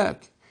pay it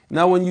back.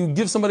 Now when you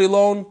give somebody a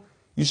loan,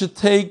 you should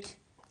take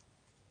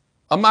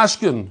a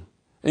mashkin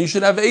and you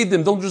should have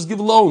eidim. Don't just give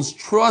loans.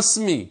 Trust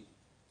me.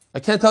 I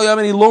can't tell you how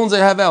many loans I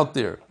have out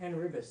there. And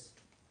ribbis.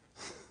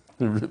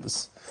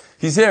 Ribbis.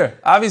 He's here.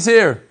 Avi's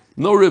here.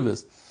 No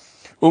ribbis.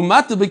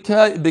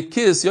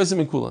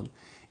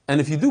 And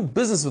if you do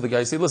business with a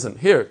guy, say, listen,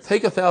 here,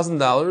 take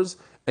 $1,000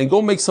 and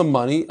go make some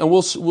money, and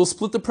we'll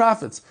split the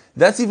profits.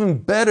 That's even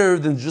better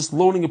than just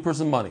loaning a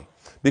person money,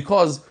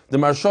 because the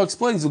Maharsha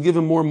explains you'll give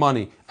him more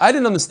money. I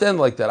didn't understand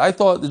like that. I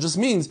thought it just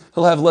means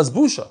he'll have less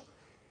busha.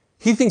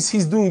 He thinks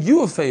he's doing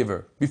you a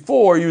favor.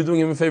 Before you were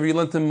doing him a favor, you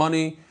lent him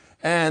money,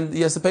 and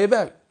he has to pay it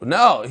back. But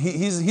now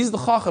he's the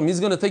chacham. He's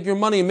going to take your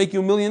money and make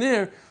you a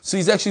millionaire. So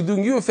he's actually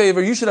doing you a favor.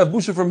 You should have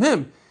busha from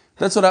him.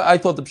 That's what I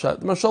thought the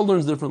pshat. The Maharsha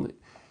learns differently.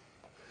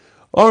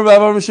 If a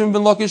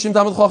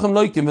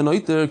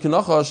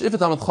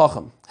Talmid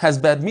Chacham has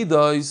bad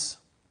midas,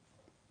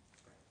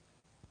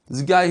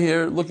 this guy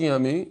here looking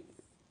at me,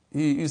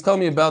 he's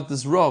telling me about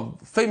this Rav,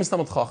 famous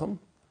Talmid Chacham,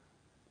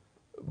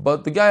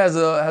 but the guy has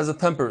a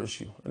temper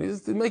issue, and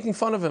he's making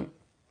fun of him.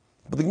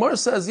 But the Gemara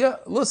says, yeah,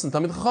 listen,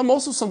 Talmid Chacham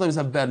also sometimes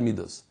have bad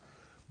midas,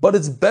 but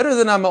it's better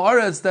than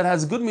Amaretz that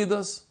has good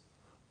midas.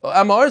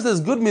 Amaretz that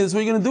has good midas, what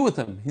are you going to do with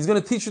him? He's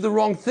going to teach you the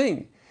wrong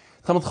thing.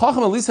 Talmid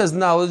Chacham at least has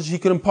knowledge. He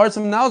could impart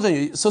some knowledge on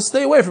you. So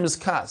stay away from his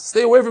kas.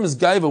 Stay away from his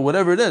gaiva,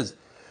 whatever it is.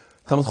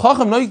 Talmid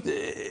Chacham,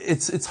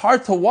 it's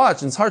hard to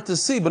watch and it's hard to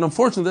see, but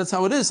unfortunately that's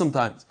how it is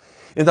sometimes.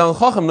 In Talmid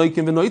Chacham,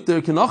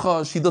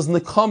 she does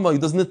nekama, he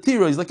does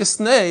netira, he's like a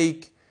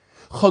snake.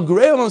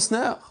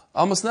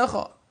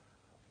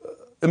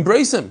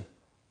 Embrace him.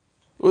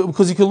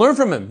 Because you can learn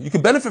from him, you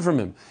can benefit from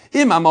him.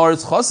 Yeah, you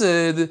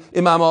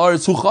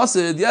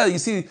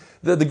see,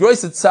 the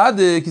Grois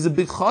Tzaddik, he's a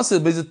big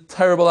chassid, but he's a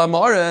terrible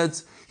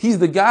amaretz. He's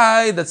the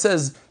guy that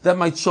says that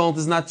my chont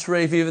is not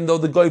treif, even though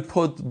the guy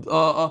put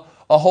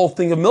a whole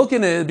thing of milk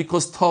in it,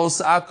 because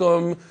tos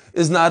akum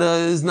is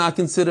not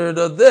considered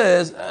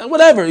this.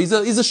 Whatever. He's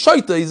a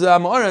shaita. He's a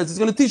amaretz. He's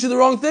going to teach you the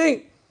wrong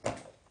thing.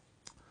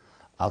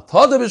 You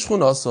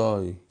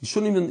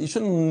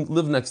shouldn't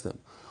live next to him.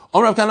 So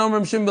when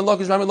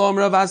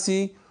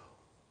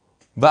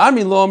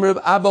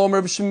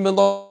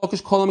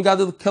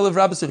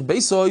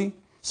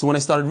I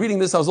started reading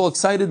this, I was all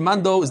excited.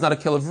 Mando is not a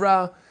kelev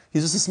ra.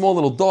 He's just a small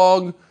little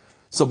dog.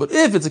 So, but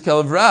if it's a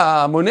kelev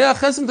ra,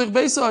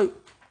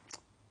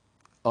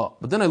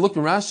 but then I looked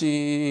in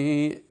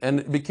Rashi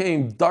and it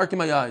became dark in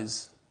my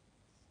eyes.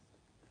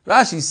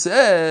 Rashi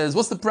says,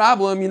 what's the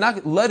problem? You're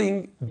not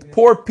letting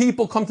poor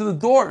people come to the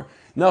door.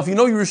 Now, if you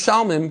know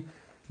Yerushalmim,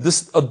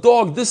 a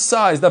dog this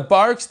size that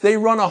barks, they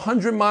run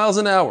 100 miles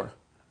an hour.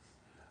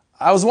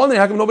 I was wondering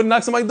how come nobody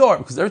knocks on my door?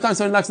 Because every time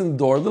somebody knocks on the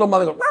door, little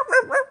mother goes,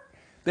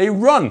 they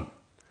run.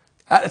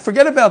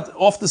 Forget about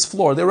off this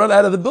floor. They run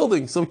out of the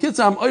building. So kids,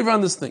 I'm over on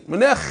this thing.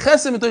 This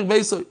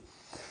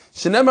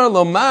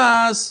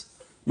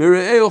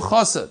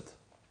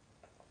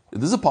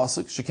is a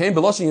pasuk. She came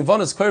belashing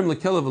Yavanas karim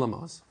lekelev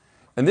lamas,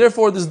 and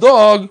therefore this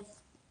dog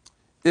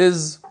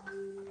is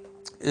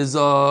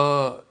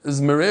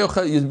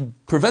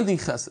preventing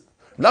chesed.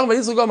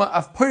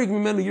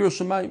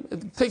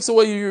 It takes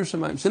away your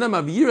Yerushalayim.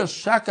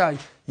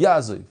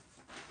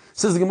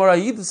 Says the Gemara,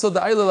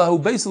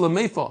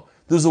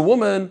 there's a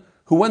woman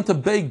who went to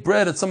bake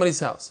bread at somebody's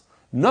house.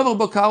 When I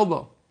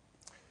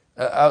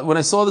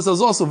saw this, I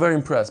was also very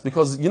impressed,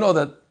 because you know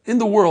that in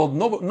the world,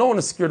 no one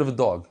is scared of a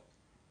dog.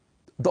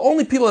 The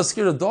only people that are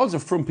scared of dogs are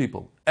frum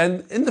people.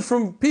 And in the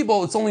frum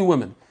people, it's only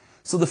women.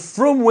 So the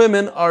frum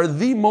women are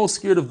the most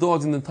scared of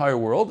dogs in the entire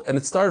world. And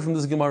it started from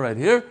this Gemara right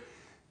here.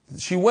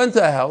 She went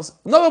to a house.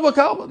 The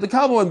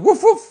kalba went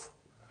woof woof.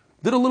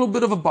 Did a little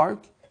bit of a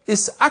bark.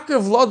 Is akar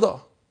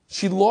vlada.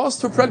 She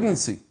lost her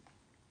pregnancy.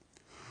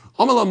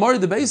 And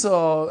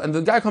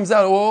the guy comes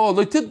out,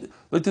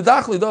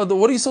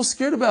 what are you so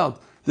scared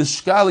about? The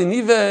shkali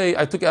nive,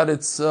 I took out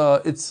its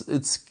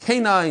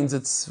canines,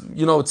 its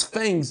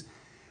fangs.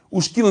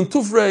 Ushkilin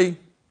tufrei,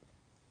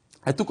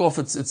 I took off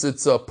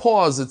its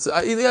paws.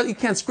 He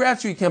can't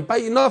scratch you, he can't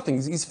bite you,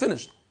 nothing. He's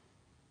finished.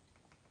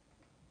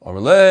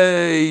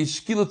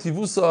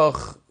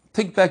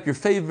 Take back your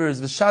favors,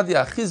 and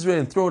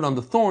throw it on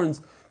the thorns.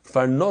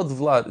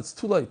 It's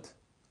too late.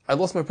 I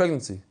lost my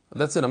pregnancy.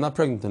 That's it. I'm not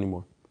pregnant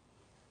anymore.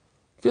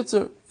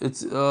 To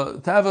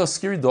have a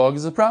scary dog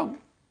is a problem.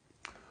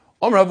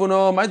 It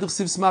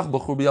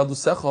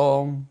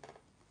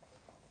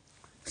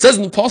says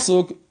in the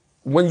pasuk,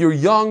 when you're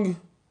young,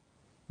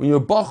 when you're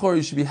a bachor,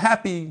 you should be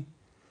happy.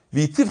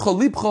 And do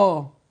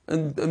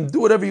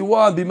whatebe you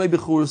want.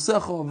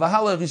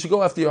 You should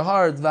go after your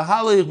heart.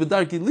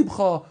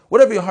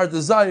 Whatever your heart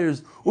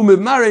desires.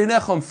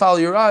 Follow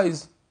your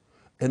eyes.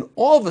 And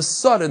all of a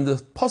sudden, the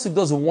pasuk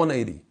does a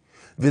 180.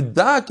 No,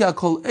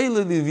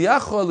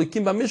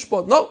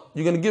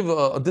 you're going to give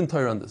a din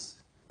Torah on this.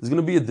 There's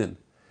going to be a din.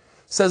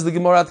 Says the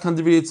Gemara at Kan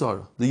Divrei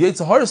Yitzhar. The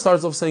Yitzhar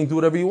starts off saying, do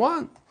whatever you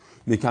want.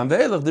 And after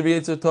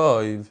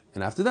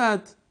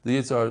that, the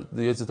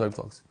Yitzhar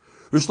talks.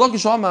 Rish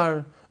Lakish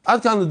Amar,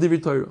 Ad Kan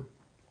Divrei Torah.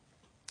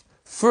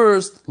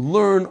 First,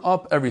 learn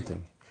up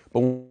everything. But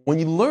when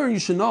you learn, you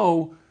should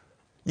know,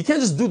 you can't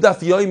just do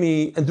daf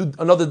yomi and do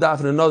another daf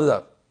and another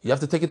daf. You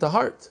have to take it to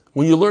heart.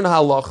 When you learn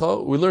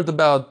halacha, we learned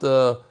about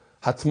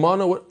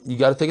hatmana, you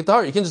got to take it to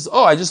heart. You can't just,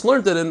 I just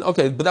learned it, and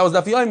okay, but that was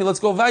daf yomi, let's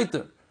go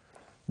weiter.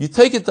 You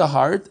take it to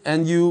heart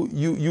and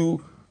you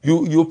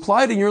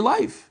apply it in your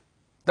life.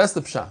 That's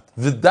the pshat.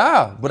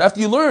 Vida, but after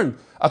you learn,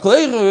 you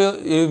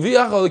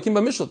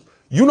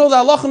know the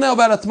halacha now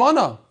about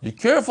atmana. Be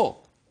careful.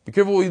 Be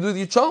careful what you do with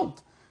your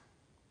child.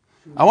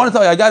 I want to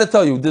tell you, I got to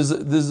tell you, there's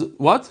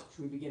what?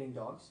 Should we be getting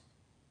dogs?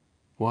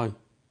 Why?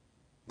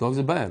 Dogs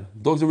are bad.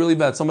 Dogs are really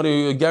bad.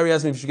 Gary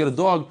asked me if you should get a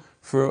dog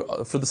for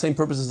the same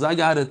purposes I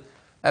got it.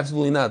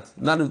 Absolutely not.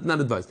 Not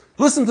advice.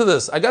 Listen to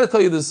this. I got to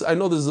tell you this. I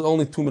know there's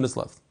only 2 minutes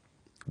left,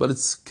 but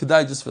it's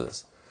kedai just for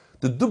this.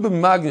 The Dubim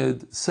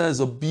Magid says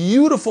a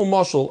beautiful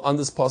mashal on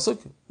this pasuk,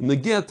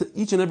 negeh to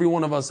each and every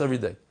one of us every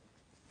day.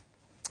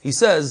 He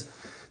says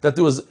that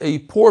there was a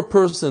poor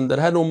person that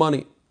had no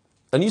money,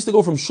 and he used to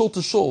go from shul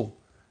to shul,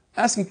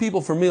 asking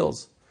people for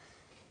meals.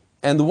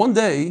 And one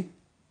day,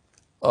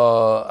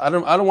 I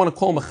don't want to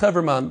call him a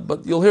cheverman,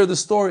 but you'll hear this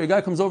story. A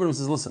guy comes over and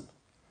says, listen,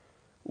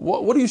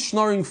 what are you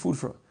schnorring food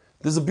for?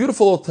 There's a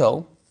beautiful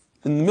hotel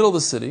in the middle of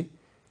the city.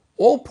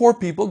 All poor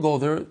people go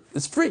there.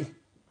 It's free.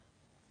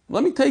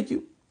 Let me take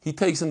you. He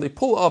takes him. They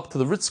pull up to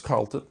the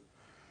Ritz-Carlton.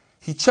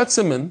 He checks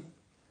him in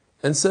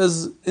and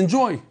says,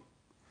 enjoy.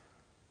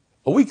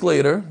 A week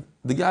later,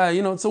 the guy,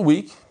 it's a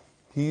week,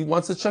 he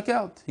wants to check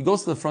out. He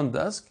goes to the front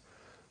desk.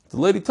 The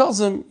lady tells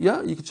him,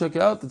 yeah, you can check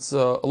out. It's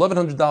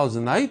 $1,100 a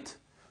night,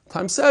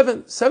 times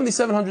 7,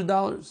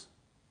 $7,700.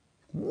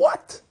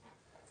 What?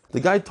 The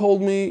guy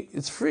told me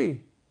it's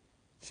free.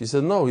 She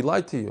said, no, he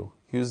lied to you.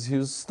 He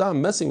was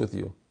messing with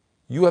you.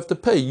 You have to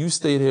pay. You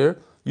stayed here.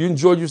 You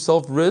enjoyed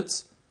yourself,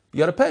 Ritz. You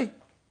got to pay.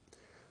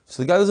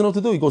 So the guy doesn't know what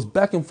to do. He goes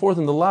back and forth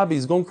in the lobby.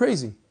 He's going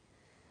crazy.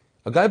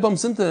 A guy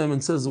bumps into him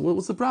and says,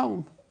 what's the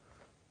problem?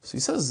 So he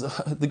says,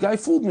 the guy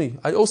fooled me.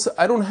 I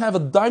don't have a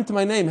dime to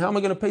my name. How am I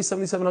going to pay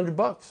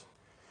 $7,700?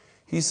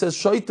 He says,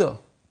 Shaita,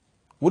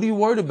 what are you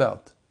worried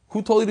about?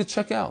 Who told you to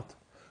check out?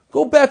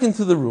 Go back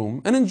into the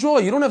room and enjoy.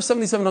 You don't have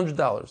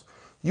 $7,700.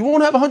 You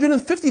won't have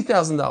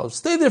 $150,000.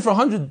 Stay there for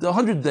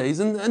 100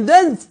 days and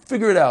then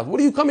figure it out. What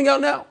are you coming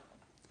out now?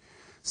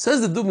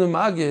 Says the Dubna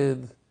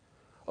Magid,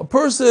 a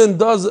person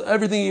does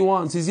everything he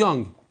wants. He's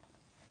young.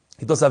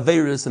 He does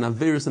Averis and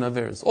Averis and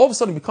Averis. All of a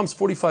sudden he becomes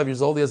 45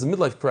 years old. He has a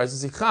midlife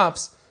crisis. He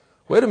chaps.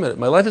 Wait a minute.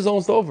 My life is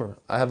almost over.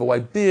 I have a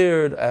white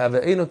beard. I have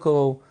an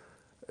anacle.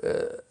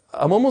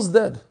 I'm almost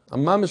dead.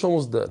 I'm mamish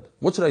almost dead.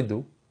 What should I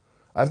do?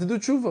 I have to do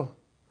tshuva.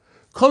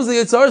 Comes the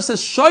Yetzer Hara,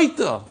 says,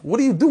 Shaita, what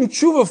are you doing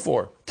tshuva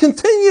for?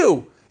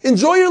 Continue.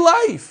 Enjoy your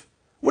life.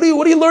 What are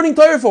you learning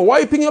Torah for? Why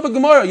are you picking up a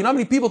Gemara? You know how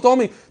many people told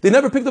me they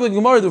never picked up a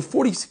Gemara. They're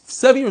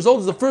 47 years old.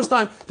 It's the first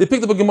time they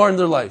picked up a Gemara in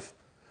their life.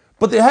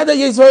 But they had that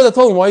Yetzer Hara that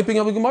told them, why are you picking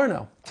up a Gemara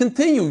now?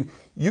 Continue.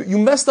 You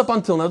messed up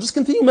until now. Just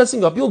continue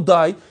messing up. You'll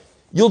die.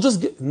 You'll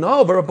just get...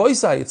 No, but Rabbi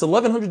Isai, it's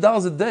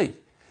 $1,100 a day.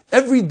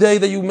 Every day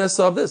that you mess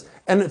up this.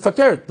 And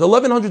fakir, the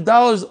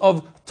 $1,100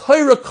 of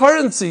Torah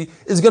currency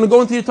is going to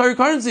go into your Torah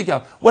currency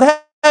account.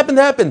 What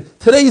happened?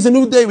 Today is a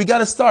new day. We got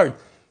to start.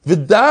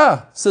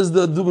 Vida, says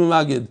the Dubna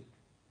Magid.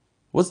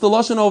 What's the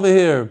lashon over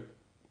here?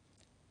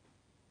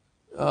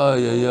 On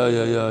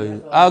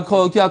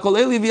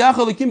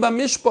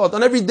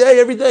every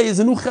day is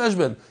a new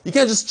cheshbon. You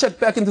can't just check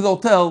back into the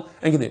hotel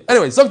and continue.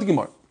 Anyway, Zok the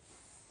Gemara.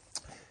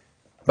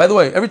 By the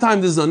way, every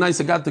time there's a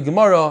nice Agat the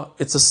Gemara,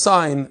 it's a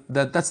sign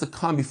that that's the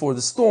calm before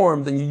the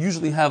storm. Then you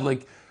usually have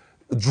like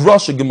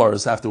drasha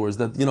Gemaras afterwards.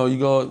 That you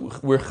go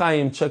where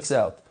Chaim checks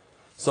out.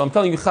 So I'm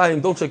telling you, Chaim,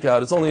 don't check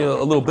out. It's only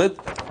a little bit.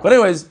 But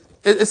anyways,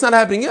 it's not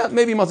happening yet.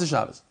 Maybe Matzah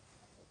Shabbos.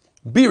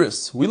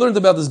 Biris. We learned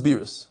about this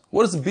biris.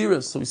 What is a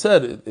biris? So we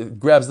said it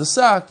grabs the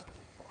sack.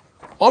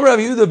 Omer Rav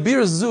Yehuda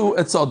biris zu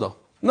etzada.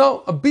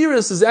 No, a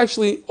biris is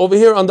actually over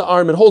here on the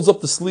arm. It holds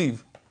up the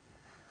sleeve.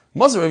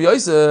 Maser Rav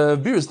Yosef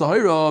biris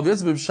tahira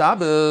v'yetzib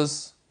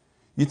Shabbos.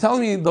 You're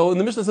telling me though in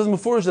the Mishnah it says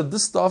before that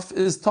this stuff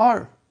is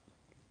tar.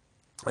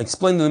 I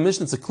explained in the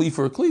Mishnah it's a kli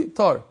for a kli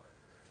tar.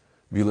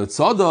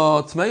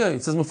 V'letzada tmeya.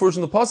 It says before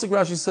in the pasuk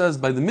Rashi says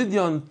by the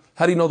Midyan.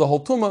 How do you know the whole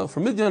tumah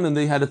from Midyan? And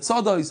they had a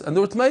tzadais and they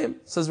were tmeim.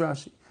 Says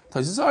Rashi.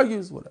 Taisus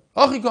argues, whatever.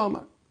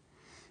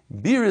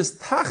 Biris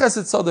tachas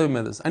etzadai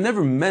medes. I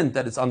never meant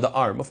that it's on the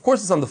arm. Of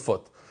course it's on the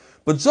foot.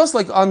 But just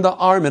like on the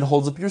arm it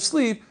holds up your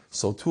sleeve,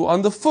 so too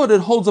on the foot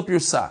it holds up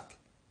your sack.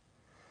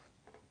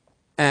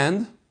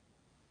 And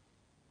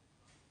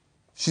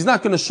she's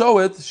not going to show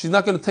it, she's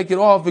not going to take it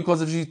off,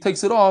 because if she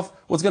takes it off,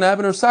 what's going to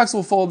happen? Her sacks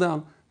will fall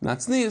down.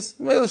 Not sneeze.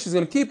 Maybe she's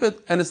going to keep it,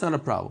 and it's not a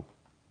problem.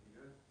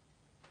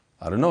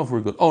 I don't know if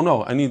we're good. Oh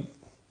no, I need...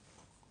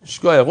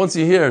 Shkoya, once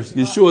you're here,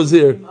 Yeshua's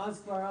here.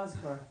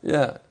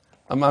 Yeah,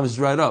 I'm just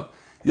right up.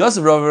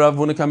 Yosef Rav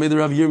when it came to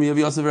Rav Yirmi,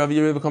 Yosef Rav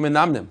Yirmi become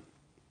namnim.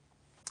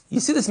 You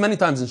see this many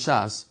times in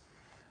Shas.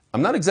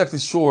 I'm not exactly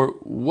sure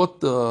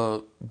what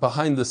the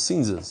behind the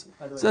scenes is.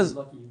 By the way, says,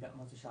 you're lucky you got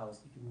Matzah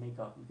Shabbos. You can make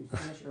up. You could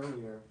finish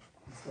earlier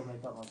and still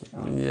make up Matzah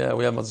Shabbos. Yeah,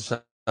 we have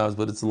Matzah Shabbos,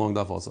 but it's a long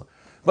daf also.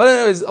 But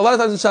anyways, a lot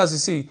of times in Shas you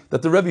see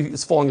that the Rebbe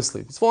is falling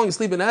asleep. He's falling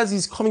asleep, and as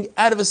he's coming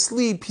out of his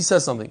sleep, he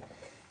says something.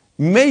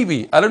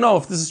 Maybe, I don't know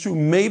if this is true,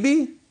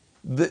 maybe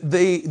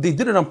they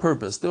did it on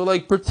purpose. They were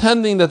like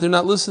pretending that they're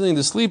not listening,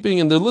 they're sleeping,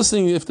 and they're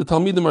listening if the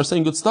Talmidim are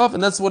saying good stuff,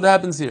 and that's what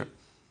happens here.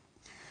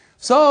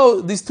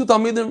 So these two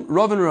Talmidim,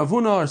 Rav and Rav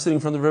Huna, are sitting in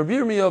front of Rav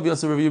Yirmiyah,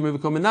 Yosef Rav Yirmiyah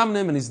become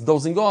menamnim, and he's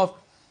dozing off.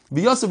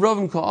 Yosef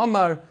Ravim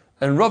ka'amar,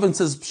 and Ravin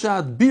says,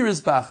 Pshat,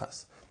 biris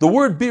bachas. The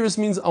word biris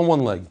means on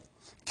one leg.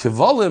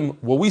 Kivalim,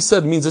 what we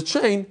said means a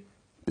chain,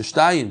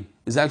 bishtayim,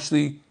 is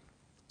actually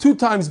 2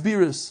 times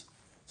biris.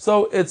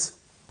 So it's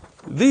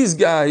these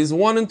guys,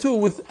 1 and 2,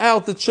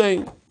 without the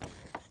chain.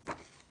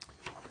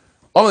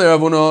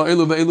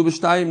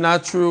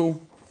 Not true.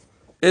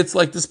 It's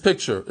like this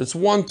picture. It's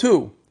 1,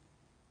 2.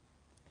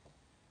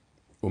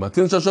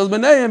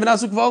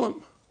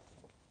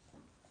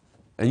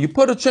 And you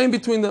put a chain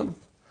between them.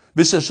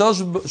 What?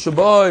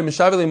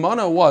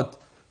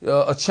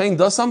 A chain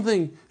does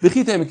something? We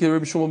had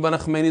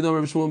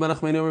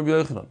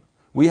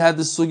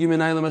this sugi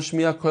minayla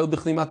mashmiya koil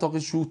b'chlimat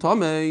tochish shu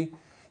tamei.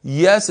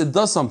 Yes, it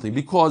does something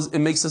because it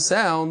makes a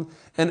sound.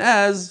 And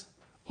as,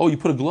 you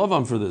put a glove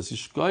on for this.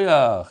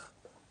 Yishkoyach.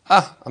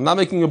 I'm not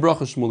making a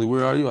bracha, Shmuli.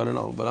 Where are you? I don't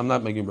know, but I'm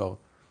not making a bracha.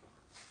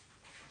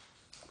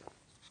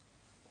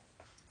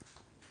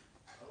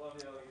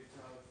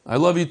 I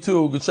love you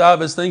too. Good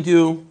Shabbos. Thank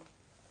you.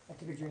 I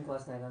took a drink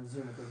last night on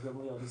Zoom with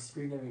Gamliel. He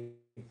screamed at me.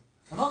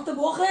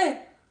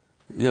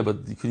 Yeah,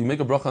 but could you make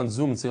a bracha on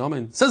Zoom and say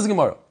Amen? Says the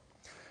Gemara.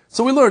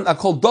 So we learned, I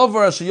call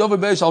Davar Asher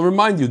Beish. I'll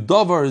remind you,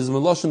 Davar is a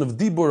melashon of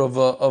Dibur,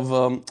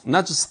 of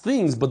not just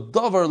things, but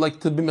Davar, like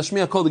to be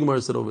Mashmiya, called the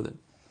Gemara said over there.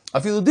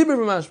 I feel the Dibur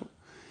b'mashma.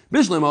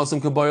 Bishleim Asam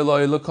Kabayr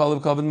Loi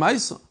L'Kalev Kavod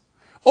Ma'isa.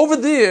 Over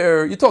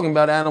there, you're talking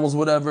about animals,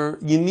 whatever,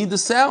 you need the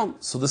sound.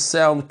 So the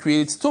sound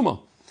creates Tumah.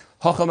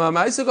 Hachama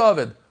Ma'isa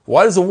Kavod.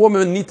 Why does a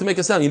woman need to make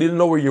a sound? You need to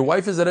know where your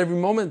wife is at every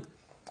moment.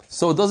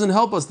 So it doesn't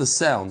help us, the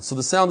sound. So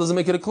the sound doesn't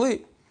make it a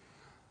kli.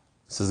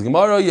 Says the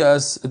Gemara,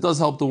 yes, it does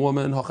help the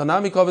woman.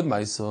 Hachanami kavod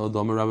ma'isa,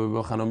 domer Rabbi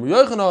B'chanam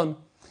Yochanan.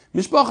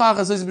 Mishpacha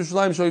achasais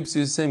b'Yerushalayim shoy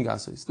b'siyus same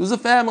gasais. There was a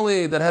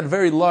family that had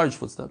very large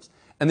footsteps,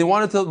 and they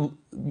wanted to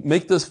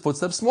make this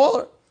footsteps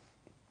smaller.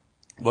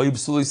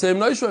 Vayibsulei same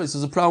noishrais.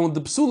 There's a problem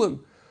with the psulim.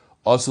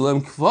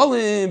 Asulem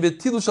kvalim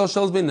v'tilu shal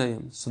shels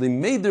b'neiim. So they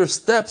made their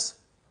steps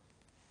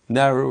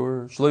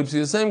narrower. Shoy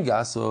b'siyus same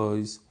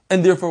gasais.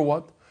 And therefore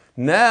what?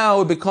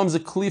 Now it becomes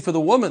a kli for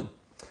the woman.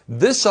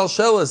 This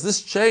shalshelis,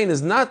 this chain,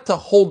 is not to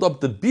hold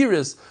up the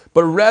biris,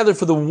 but rather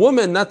for the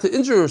woman not to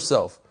injure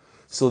herself.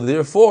 So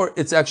therefore,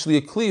 it's actually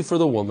a kli for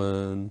the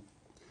woman.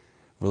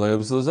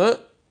 Itar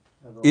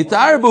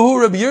behu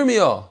Rabbi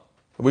Yirmiyah.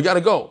 We got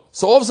to go.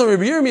 So all of a sudden,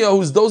 Rabbi Yirmiyah,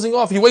 who's dozing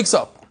off, he wakes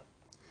up.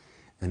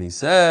 And he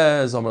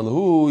says, Amar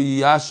lahu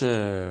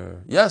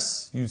yasher.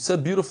 Yes, you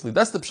said beautifully.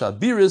 That's the pshat.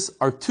 Biris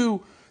are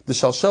two. The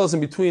shalshelis in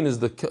between is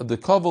the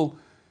kavel.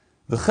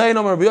 V'chein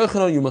Amar Rabbi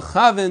Yochanan, you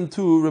mechaven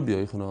to Rabbi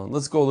Yochanan.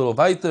 Let's go a little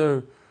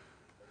weiter.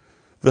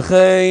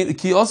 V'chein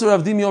ki also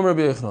Rav Dimi Amar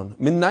Rabbi Yochanan.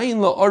 Minayin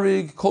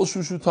la'arig kol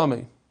shushu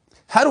tamei.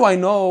 How do I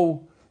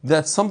know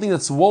that something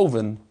that's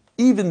woven,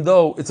 even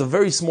though it's a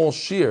very small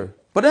shear,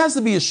 but it has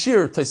to be a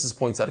shear, Taisus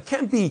points out. It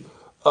can't be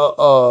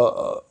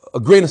a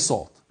grain of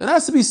salt. It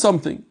has to be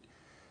something.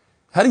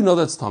 How do you know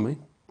that's tamei?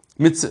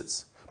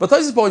 Mitzitz. But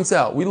Taisus points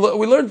out, we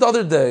learned the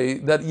other day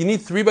that you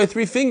need 3 by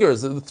 3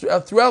 fingers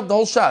throughout the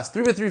whole shas,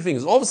 3 by 3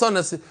 fingers. All of a sudden,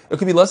 it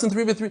could be less than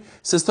 3 by 3.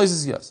 Says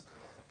Taisus, yes.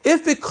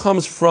 If it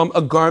comes from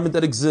a garment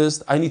that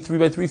exists, I need 3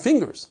 by 3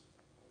 fingers.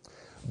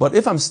 But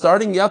if I'm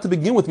starting out to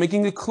begin with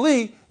making a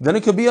kli, then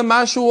it could be a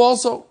mashu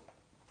also.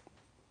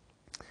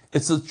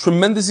 It's a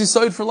tremendous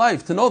insight for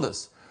life to know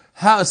this.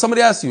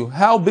 Somebody asks you,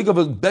 how big of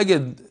a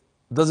beged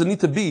does it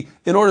need to be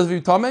in order to be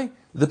tamei?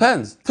 It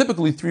depends.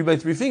 Typically 3 by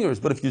 3 fingers.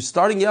 But if you're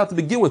starting out to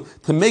begin with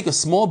to make a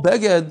small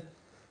beged,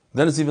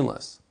 then it's even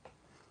less.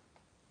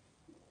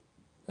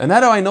 And how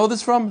do I know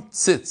this from?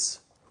 Tzitz.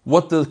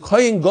 What the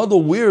Kohen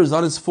Gadol wears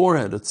on his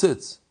forehead, a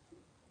tzitz.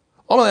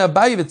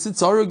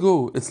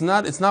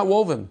 It's not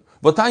woven.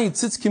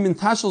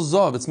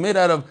 It's made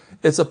out of,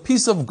 it's a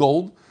piece of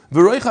gold.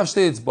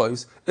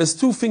 It's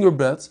 2 finger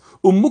breadths.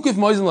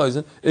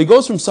 It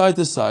goes from side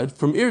to side,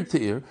 from ear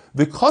to ear.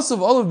 Because of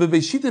all of the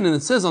Beishit, and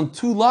it says on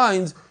 2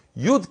 lines,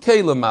 Yud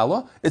Kei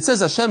Lamala. It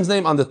says Hashem's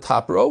name on the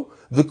top row.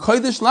 The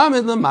Kodesh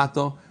Lamed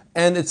Lamato,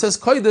 and it says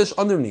Kodesh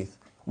underneath.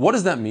 What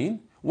does that mean?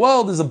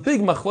 Well, there's a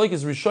big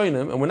machlokes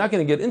rishonim, and we're not going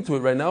to get into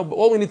it right now. But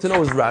all we need to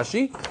know is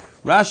Rashi.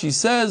 Rashi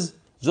says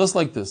just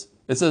like this.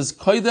 It says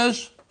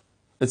Kodesh.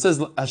 It says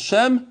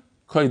Hashem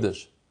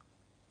Kodesh.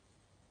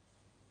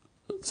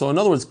 So in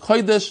other words,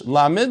 Kodesh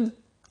Lamed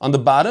on the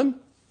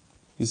bottom.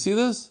 You see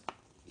this?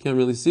 Can't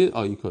really see it.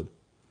 Oh, you could.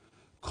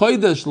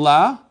 Kodesh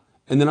La.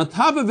 And then on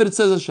top of it, it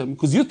says Hashem.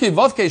 Because Yud Kei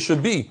Vav Kei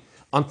should be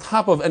on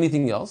top of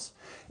anything else.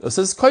 It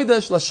says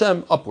Kodesh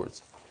Lashem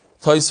upwards.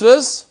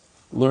 Tosfos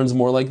learns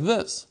more like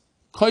this.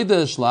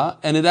 Kodesh La,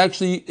 and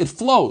it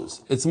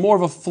flows. It's more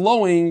of a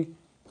flowing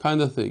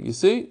kind of thing. You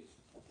see?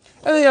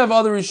 And then you have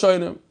other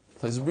Rishonim.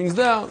 Tosfos brings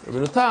down,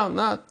 Rabbeinu Tam,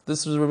 not.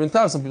 This is Rabbeinu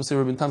Tam. Some people say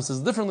Rabbeinu Tam says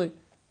it differently.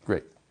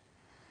 Great.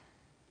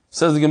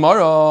 Says the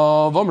Gemara,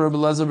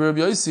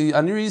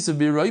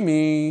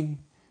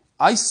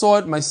 I saw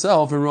it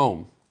myself in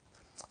Rome.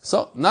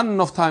 So, not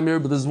enough time here,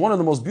 but there's one of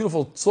the most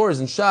beautiful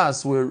stories in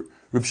Shas where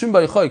Reb Shimon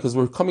Bar Yochai, because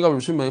we're coming up with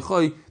Reb Shimon Bar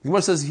Yochai, the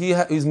Gemara says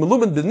he's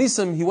Meluben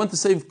B'Nisim, he went to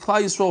save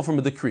Klal Yisrael from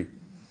a decree.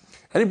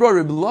 And he brought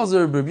Reb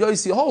Elazar, Reb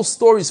Yossi, the whole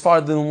story is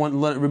farther than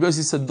one. Reb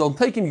Yossi said, don't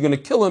take him, you're going to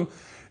kill him.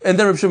 And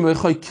then Reb Shimon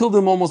Bar Yochai killed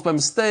him almost by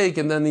mistake,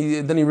 and then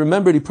he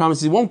remembered, he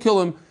promised he won't kill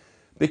him.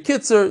 The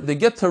Kitzer, they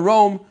get to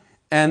Rome,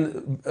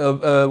 and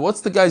what's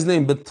the guy's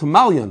name? Ben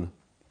Tamalian.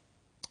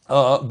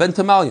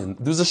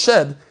 There's a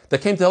shed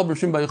that came to help Reb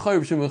Shimon Bar Yochai.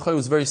 Reb Shimon Bar Yochai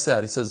was very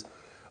sad. He says,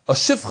 a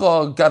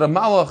shifcha got a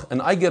malach and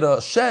I get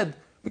a shed.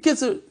 The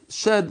kid's a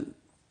shed,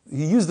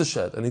 he used the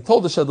shed and he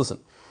told the shed, listen,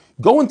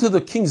 go into the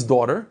king's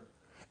daughter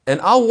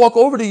and I'll walk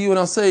over to you and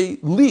I'll say,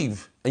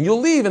 leave. And you'll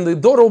leave and the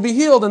daughter will be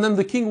healed and then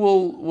the king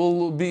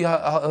he'll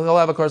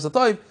have a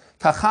karzatayv,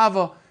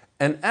 kachava.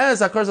 And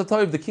as a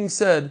karzatayv, the king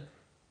said,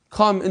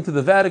 come into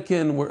the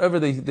Vatican, wherever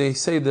they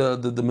say the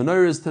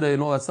menorah is today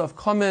and all that stuff,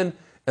 come in.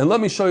 And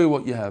let me show you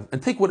what you have.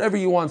 And take whatever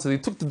you want. So they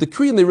took the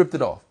decree and they ripped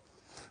it off.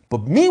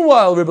 But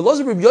meanwhile, Rebbe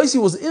Elazar Reb Yossi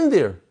was in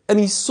there. And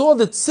he saw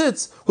the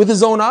tzitz with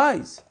his own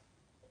eyes.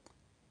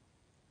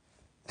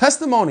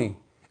 Testimony.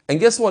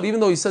 And guess what? Even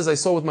though he says, I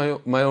saw with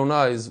my own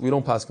eyes, we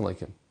don't pass him like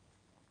him.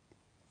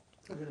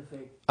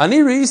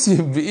 Ani reisi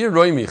v'ir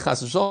roimi,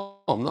 chas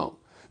v'shalom, no.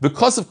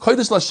 Because of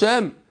Kodesh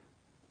Lashem,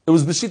 It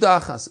was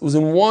b'shita achas. It was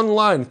in one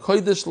line.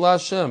 Kodesh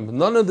LaHashem.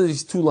 None of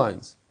these two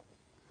lines.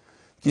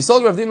 I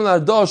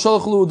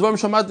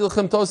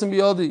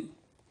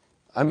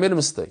made a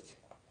mistake.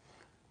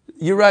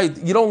 You're right.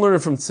 You don't learn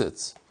it from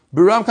tzitz.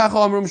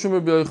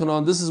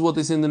 This is what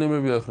they say in the name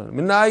of Rabbi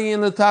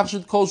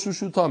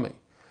Yochanan.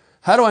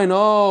 How do I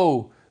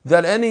know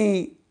that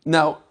any...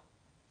 Now,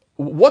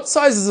 what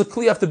size does a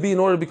kli have to be in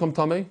order to become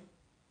tamei?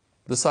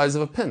 The size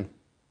of a pin.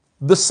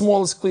 The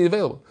smallest kli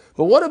available.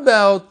 But what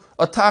about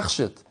a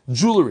tachshit,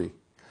 jewelry?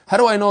 How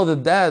do I know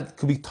that that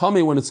could be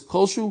tamei when it's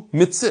koshu?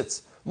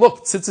 Mitzitz.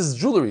 Look, tzitz is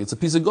jewelry. It's a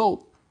piece of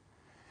gold.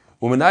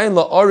 So, minayin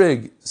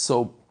la'oreg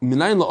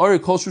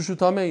koshu shu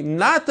tamei.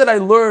 Not that I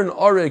learn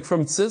oreg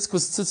from tzitz,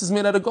 because tzitz is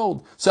made out of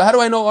gold. So how do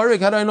I know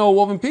oreg? How do I know a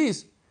woven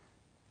piece?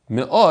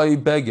 Me'oi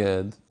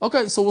beged.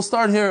 Okay, so we'll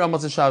start here.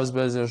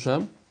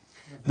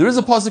 There is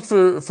a pasuk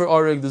for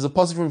oreg. There's a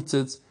pasuk from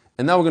tzitz,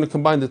 and now we're going to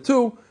combine the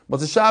two.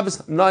 Matzah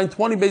Shabbos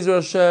 9:20 Bezer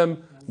Hashem.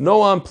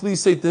 Noam,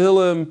 please say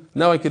Tehillim.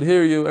 Now I can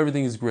hear you.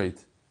 Everything is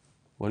great.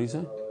 What do you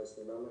say?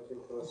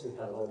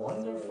 Have a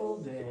wonderful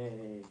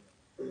day.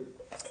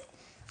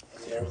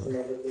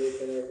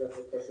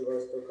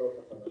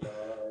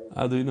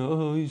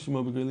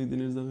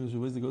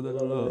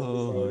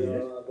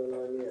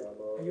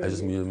 I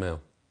just muted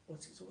mail.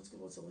 What's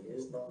the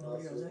latest?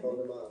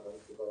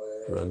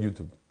 We're on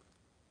YouTube.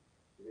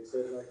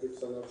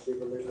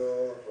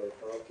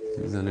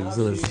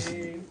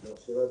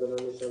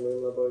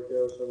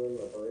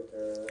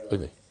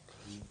 Okay.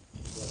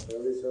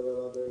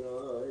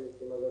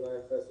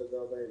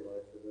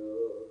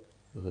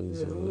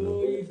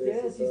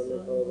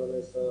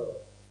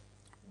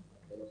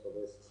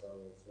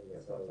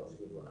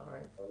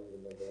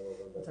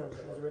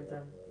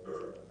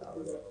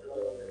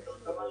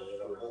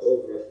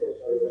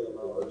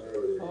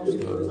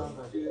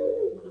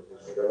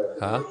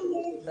 Huh?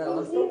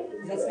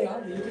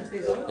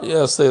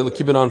 Yeah,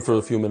 keep it on for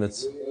a few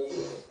minutes.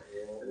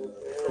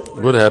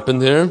 What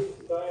happened here?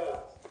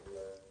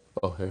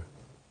 Oh, here.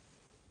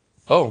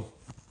 Oh,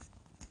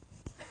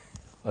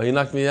 you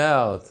knocked me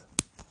out.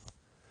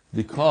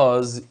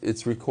 Because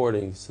it's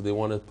recording, so they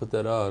want to put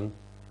that on.